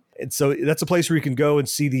Albany. And so that's a place where you can go and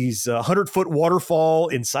see these 100-foot waterfall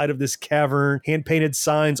inside of this cavern, hand-painted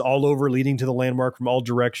signs all over leading to the landmark from all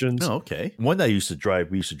directions. Oh, okay. One that we used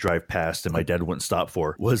to drive past and my dad wouldn't stop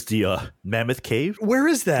for was the Mammoth Cave. Where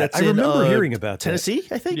is that? That's I remember hearing about Tennessee,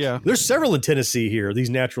 I think. Yeah. There's several in Tennessee here,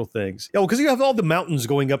 these natural things. Yeah, well, because you have all the mountains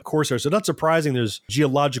going up Corsair, so not surprising there's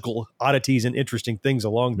geological oddities and interesting things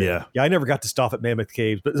along there. Yeah, I never got to stop at Mammoth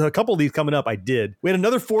Caves, but a couple of these coming up I did. We had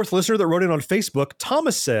another fourth listener that wrote in on Facebook.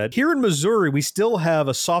 Thomas said, here in Missouri, we still have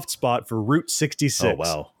a soft spot for Route 66. Oh,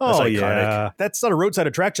 wow. That's iconic. Yeah. That's not a roadside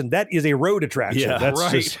attraction. That is a road attraction. Yeah, that's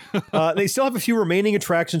right. Just, they still have a few remaining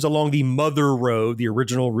attractions along the Mother Road, the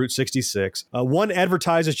original Route 66. One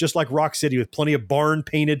advertises just like Rock City with plenty of barn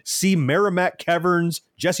painted, see Merrimack Caverns,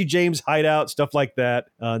 Jesse James hideout, stuff like that.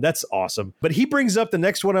 That's awesome. But he brings up the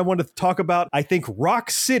next one I wanted to talk about. I think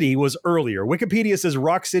Rock City was earlier. Wikipedia says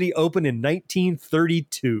Rock City opened in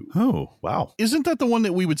 1932. Oh, wow. Isn't that the one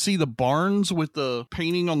that we would see the barns with the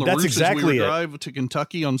painting on the That's roofs exactly as we would it. drive to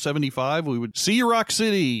Kentucky on 75? We would see Rock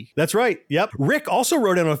City. That's right. Yep. Rick also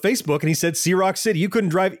wrote in on Facebook and he said, see Rock City. You couldn't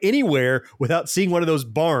drive anywhere without seeing one of those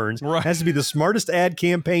barns. Right. It has to be the smartest ad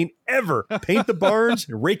campaign ever. Paint the barns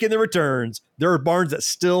and rake in the returns. There are barns that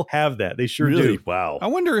still have that. They sure Really? do. Wow. I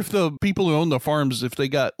wonder if the people who own the farms, if they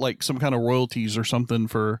got like some kind of royalties or something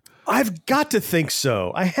for, I've got to think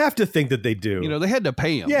so. I have to think that they do. they had to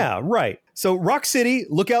pay them. Yeah, right. So Rock City,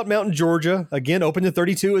 Lookout Mountain, Georgia, again, opened in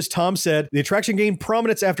 32, as Tom said. The attraction gained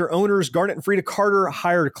prominence after owners Garnett and Frida Carter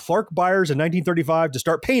hired Clark Byers in 1935 to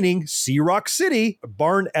start painting See Rock City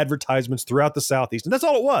barn advertisements throughout the Southeast. And that's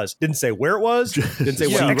all it was. Didn't say where it was. Didn't say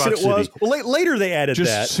what Yeah. exit it Rock was. City. Well, later they added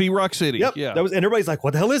Just that. see Rock City. Yep. Yeah. That was, and everybody's like,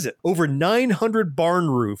 what the hell is it? Over 900 barn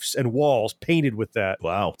roofs and walls painted with that.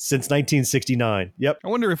 Wow. Since 1969. Yep. I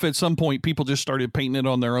wonder if at some point people just started painting it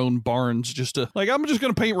on their own barns just to, like, I'm just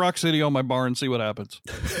going to paint Rock City on my barn and see what happens.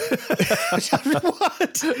 What?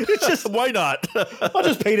 It's just, Why not? I'll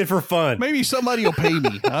just paint it for fun. Maybe somebody will pay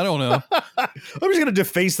me. I don't know. I'm just going to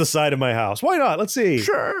deface the side of my house. Why not? Let's see.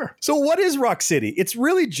 Sure. So what is Rock City? It's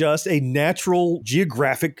really just a natural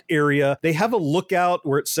geographic area. They have a lookout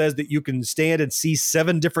where it says that you can stand and see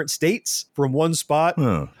 7 different states from one spot.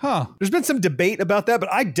 Huh. There's been some debate about that,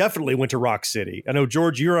 but I definitely went to Rock City. I know,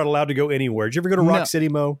 George, you're not allowed to go anywhere. Did you ever go to Rock No. City,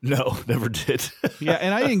 Mo? No, never did. Yeah,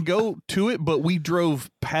 and I didn't go to it, but we drove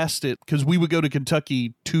past it because we would go to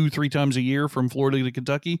Kentucky 2-3 times a year from Florida to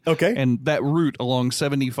Kentucky. Okay. And that route along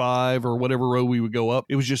 75 or whatever road we would go up,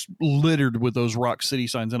 it was just littered with those Rock City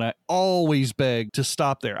signs. And I always begged to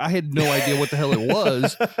stop there. I had no idea what the hell it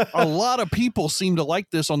was. A lot of people seem to like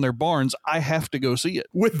this on their barns. I have to go see it.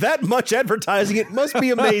 With that much advertising, it must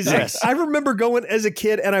be amazing. Yes. I remember going as a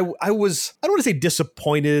kid and I was, I don't want to say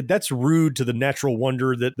disappointed. That's rude to the natural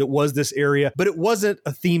wonder that was this area, but it wasn't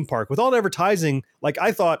a theme park. With all the advertising, like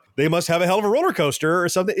I thought they must have a hell of a roller coaster or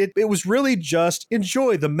something. It was really just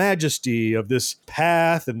enjoy the majesty of this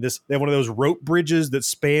path and this, they have one of those rope bridges that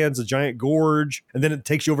spans a giant gorge. And then it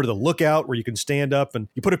takes you over to the lookout where you can stand up and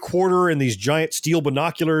you put a quarter in these giant steel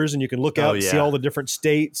binoculars and you can look out and see all the different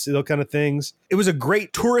states, those kind of things. It was a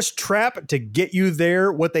great tourist trap to get you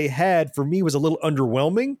there. What they had for me was a little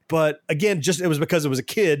underwhelming, but again, just it was because it was a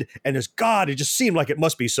kid and it just seemed like it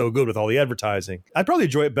must be so good with all the advertising. I'd probably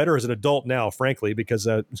enjoy it better as an adult now, frankly, because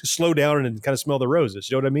slow down and kind of smell the roses.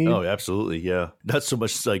 You know what I mean? Oh, absolutely. Yeah. Not so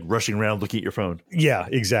much like rushing around looking at your phone. Yeah,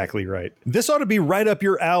 exactly right. This ought to be right up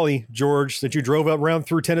your alley, George, that you drove around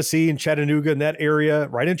through Tennessee and Chattanooga and that area.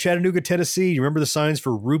 Right in Chattanooga, Tennessee. You remember the signs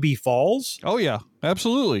for Ruby Falls? Oh, yeah.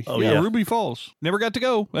 Absolutely. Oh, yeah, yeah. Ruby Falls. Never got to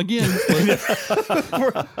go again. We need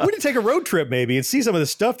to take a road trip maybe and see some of the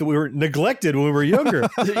stuff that we were neglected when we were younger.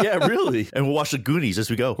 Yeah, really. And we'll watch the Goonies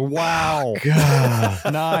as we go. Wow.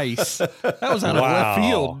 God. Nice. That was out of Wow. left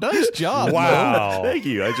field. Nice job. Wow. Thank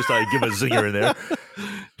you. I just thought I'd give a zinger in there.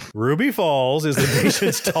 Ruby Falls is the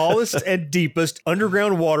nation's tallest and deepest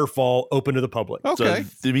underground waterfall open to the public. Okay.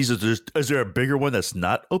 So it means that is there a bigger one that's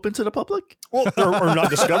not open to the public? Well, or not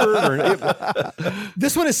discovered.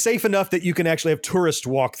 This one is safe enough that you can actually have tourists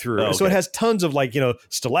walk through. Oh, So it okay. has tons of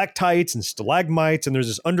stalactites and stalagmites, and there's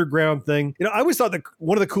this underground thing. I always thought that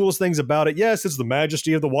one of the coolest things about it, yes, it's the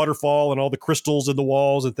majesty of the waterfall and all the crystals in the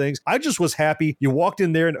walls and things. I just was happy you walked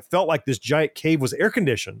in there and it felt like this giant cave was air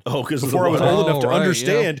conditioned. Oh, because Before I was old enough to right,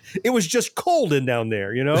 understand kid, it was just cold in down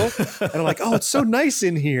there, you know? And I'm like, oh, it's so nice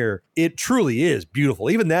in here. It truly is beautiful.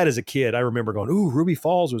 Even that as a kid, I remember going, ooh, Ruby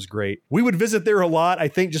Falls was great. We would visit there a lot, I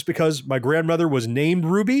think just because my grandmother was named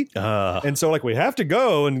Ruby. And so like we have to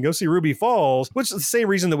go and go see Ruby Falls, which is the same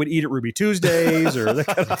reason that we'd eat at Ruby Tuesdays or that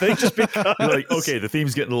kind of thing, just because. You're like, okay, the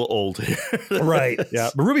theme's getting a little old here. Right. Yeah.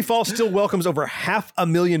 But Ruby Falls still welcomes over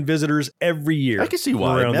 500,000 visitors every year. I can see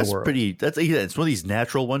why. Around That's the world. pretty, it's one of these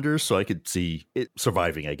natural wonders, so I could see it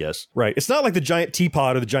surviving, I guess. Right. It's not like the giant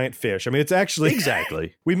teapot or the giant fish. I mean, it's actually.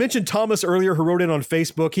 Exactly. We mentioned Thomas earlier who wrote in on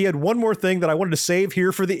Facebook. He had one more thing that I wanted to save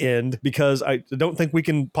here for the end because I don't think we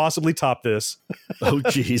can possibly top this. Oh,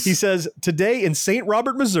 geez. He says, today in St.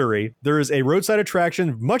 Robert, Missouri, there is a roadside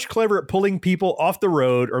attraction much clever at pulling people off the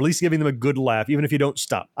road or at least giving them a good laugh, even if you don't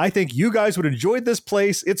stop. I think you guys would enjoy this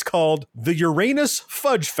place. It's called the Uranus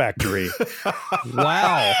Fudge Factory.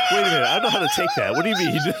 Wow. Wait a minute. I don't know how to take that. What do you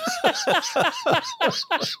mean?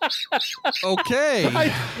 Okay.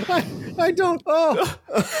 I don't. Oh,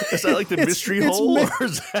 Is that like the mystery hole? Or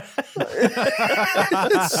is that...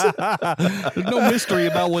 There's no mystery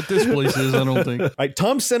about what this place is, I don't think. All right,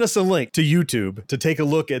 Tom sent us a link to YouTube to take a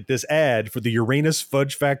look at this ad for the Uranus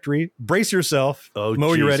Fudge Factory. Brace yourself. Oh,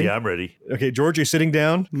 Mo, you geez, ready? Yeah, I'm ready. Okay, George, you're sitting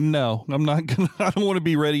down. No, I'm not gonna. I don't want to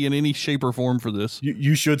be ready in any shape or form for this.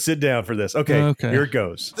 You should sit down for this. Okay, here it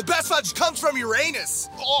goes. The best fudge comes from Uranus.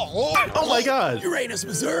 Oh my God. Uranus,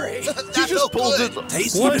 Missouri. That just pulled it.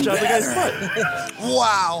 Tastes Fudge even out the guy's better. butt.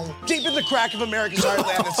 Wow. Deep in the crack of America's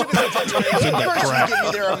heartland, as soon as I touch Uranus, first you give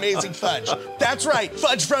me their amazing fudge. That's right,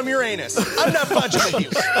 fudge from Uranus. I'm not fudging with you.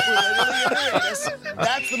 We're literally in Uranus.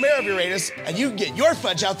 That's the mayor of Uranus, and you can get your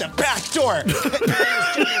fudge out the back door. I'm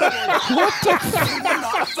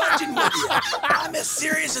not fudging with you. I'm as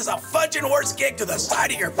serious as a fudging horse kick to the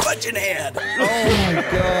side of your fudging head. Oh my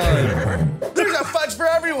God. There's a fudge for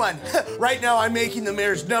everyone. Right now, I'm making the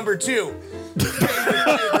mayor's number 2. Fudge.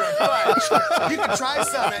 You can try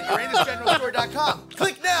some at UranusGeneralStore.com.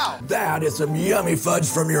 Click now. That is some yummy fudge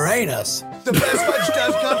from Uranus. The best fudge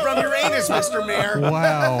does come from Uranus, Mr. Mayor.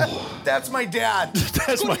 Wow. That's my dad.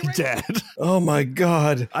 That's my dad. Oh my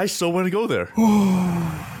God. I still want to go there.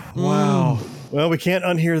 Wow. Well, we can't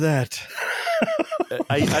unhear that.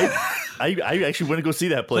 I actually want to go see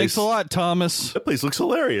that place. Thanks a lot, Thomas. That place looks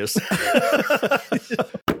hilarious. So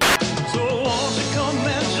won't you come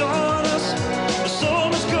and join us? There's so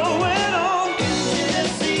much going on in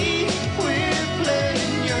Tennessee. We're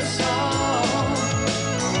playing your song.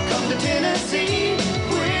 Come to Tennessee.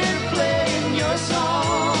 We're playing your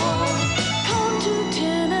song. Come to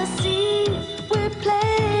Tennessee. We're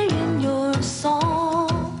playing your song.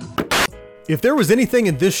 If there was anything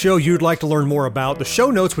in this show you'd like to learn more about, the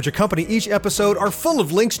show notes which accompany each episode are full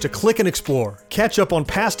of links to click and explore. Catch up on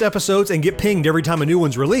past episodes and get pinged every time a new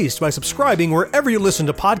one's released by subscribing wherever you listen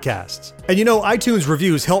to podcasts. And you know, iTunes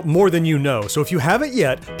reviews help more than you know, so if you haven't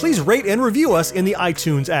yet, please rate and review us in the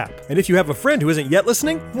iTunes app. And if you have a friend who isn't yet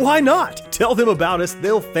listening, why not? Tell them about us,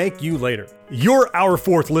 they'll thank you later. You're our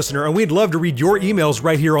 4th listener, and we'd love to read your emails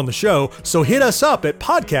right here on the show, so hit us up at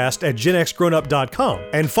podcast@genxgrownup.com.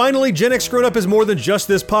 And finally, Gen X Grown Up is more than just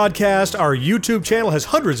this podcast. Our YouTube channel has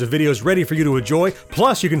hundreds of videos ready for you to enjoy,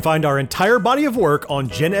 plus you can find our entire body of work on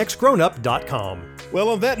genxgrownup.com. Well,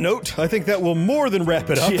 on that note, I think that will more than wrap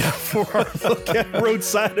it up for our look at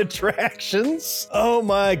roadside attractions. Oh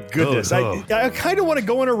my goodness. I kind of want to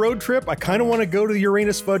go on a road trip. I kind of want to go to the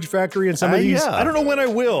Uranus Fudge Factory and some of these. Yeah. I don't know when I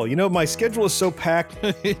will. You know, my schedule is so packed.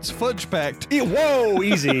 It's fudge packed. Whoa,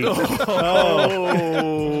 easy.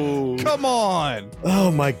 Oh. Come on. Oh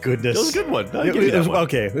my goodness. That was a good one.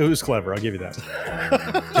 Okay, it was clever. I'll give you that.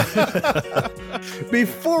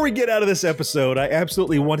 Before we get out of this episode, I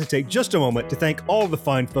absolutely want to take just a moment to thank all the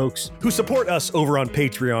fine folks who support us over on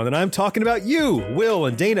Patreon. And I'm talking about you, Will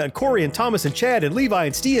and Dana and Corey and Thomas and Chad and Levi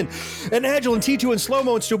and Stian and Agile and T2 and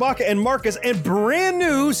Slow-Mo and Stubaka and Marcus and brand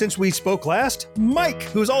new since we spoke last, Mike,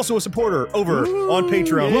 who's also a supporter over on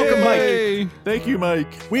Patreon. Welcome, Mike. Thank you, Mike.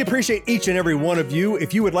 We appreciate each and every one of you.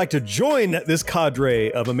 If you would like to join this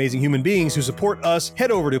cadre of amazing human beings who support us,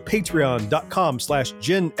 head over to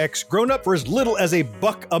patreon.com/GenXGrownUp for as little as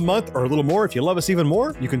 $1 a month or a little more. If you love us even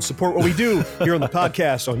more, you can support what we do here on the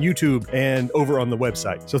podcast, on YouTube, and over on the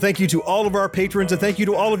website. So thank you to all of our patrons, and thank you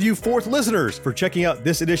to all of you 4th listeners for checking out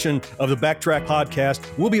this edition of the Backtrack Podcast.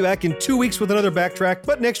 We'll be back in 2 weeks with another Backtrack,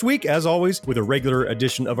 but next week, as always, with a regular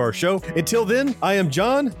edition of our show. Until then, I am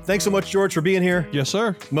John. Thanks so much, George, for being here. Yes,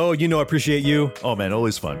 sir. Mo, you know I appreciate you. Oh, man,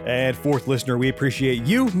 always fun. And 4th listener, we appreciate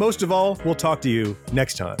you most of all. We'll talk to you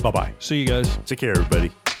next time. Bye-bye. See you guys. Take care,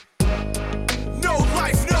 everybody. No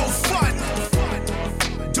life, no fun.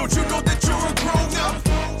 Don't you know that you're a grown up?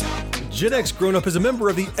 Gen X Grown Up is a member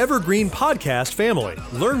of the Evergreen Podcast family.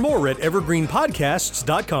 Learn more at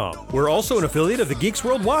evergreenpodcasts.com. We're also an affiliate of the Geeks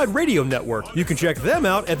Worldwide Radio Network. You can check them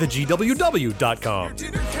out at thegww.com.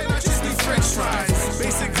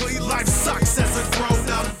 Basically, life sucks as a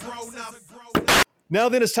grown-up. Now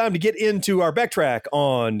then, it's time to get into our backtrack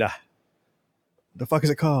on... The fuck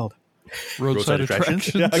is it called? Roadside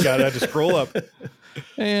Attractions. Yeah, I got it. I just scroll up.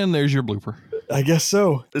 And there's your blooper. I guess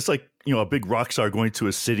so. It's like, a big rock star going to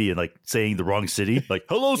a city and like saying the wrong city. Like,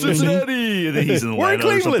 hello, Cincinnati. And then he's in Atlanta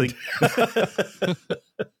or something.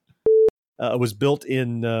 It was built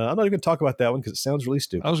in, I'm not even going to talk about that one because it sounds really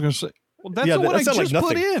stupid. I was going to say, well, that's the one I just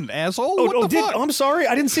put in, asshole. What the fuck? I'm sorry.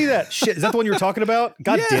 I didn't see that. Shit. Is that the one you were talking about?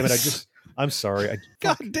 God damn it. I'm sorry.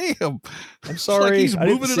 God damn. I'm sorry. It's like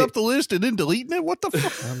he's moving it up the list and then deleting it. What the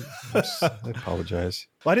fuck? I apologize.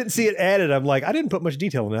 Well, I didn't see it added. I'm like, I didn't put much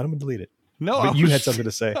detail in that. I'm going to delete it. No, but you had something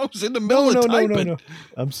to say. I was in the middle of typing. No.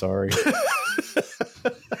 I'm sorry.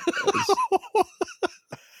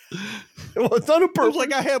 Well, it's not a purpose. It was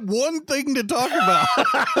like I had one thing to talk about.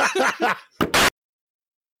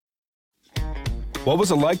 What was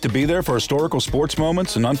it like to be there for historical sports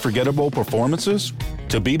moments and unforgettable performances?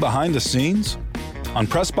 To be behind the scenes? On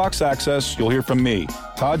Pressbox Access, you'll hear from me,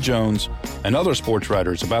 Todd Jones, and other sports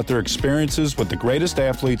writers about their experiences with the greatest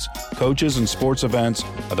athletes, coaches, and sports events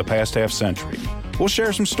of the past half century. We'll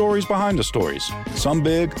share some stories behind the stories, some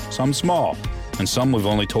big, some small, and some we've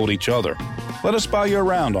only told each other. Let us spy you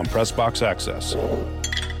around on Pressbox Access.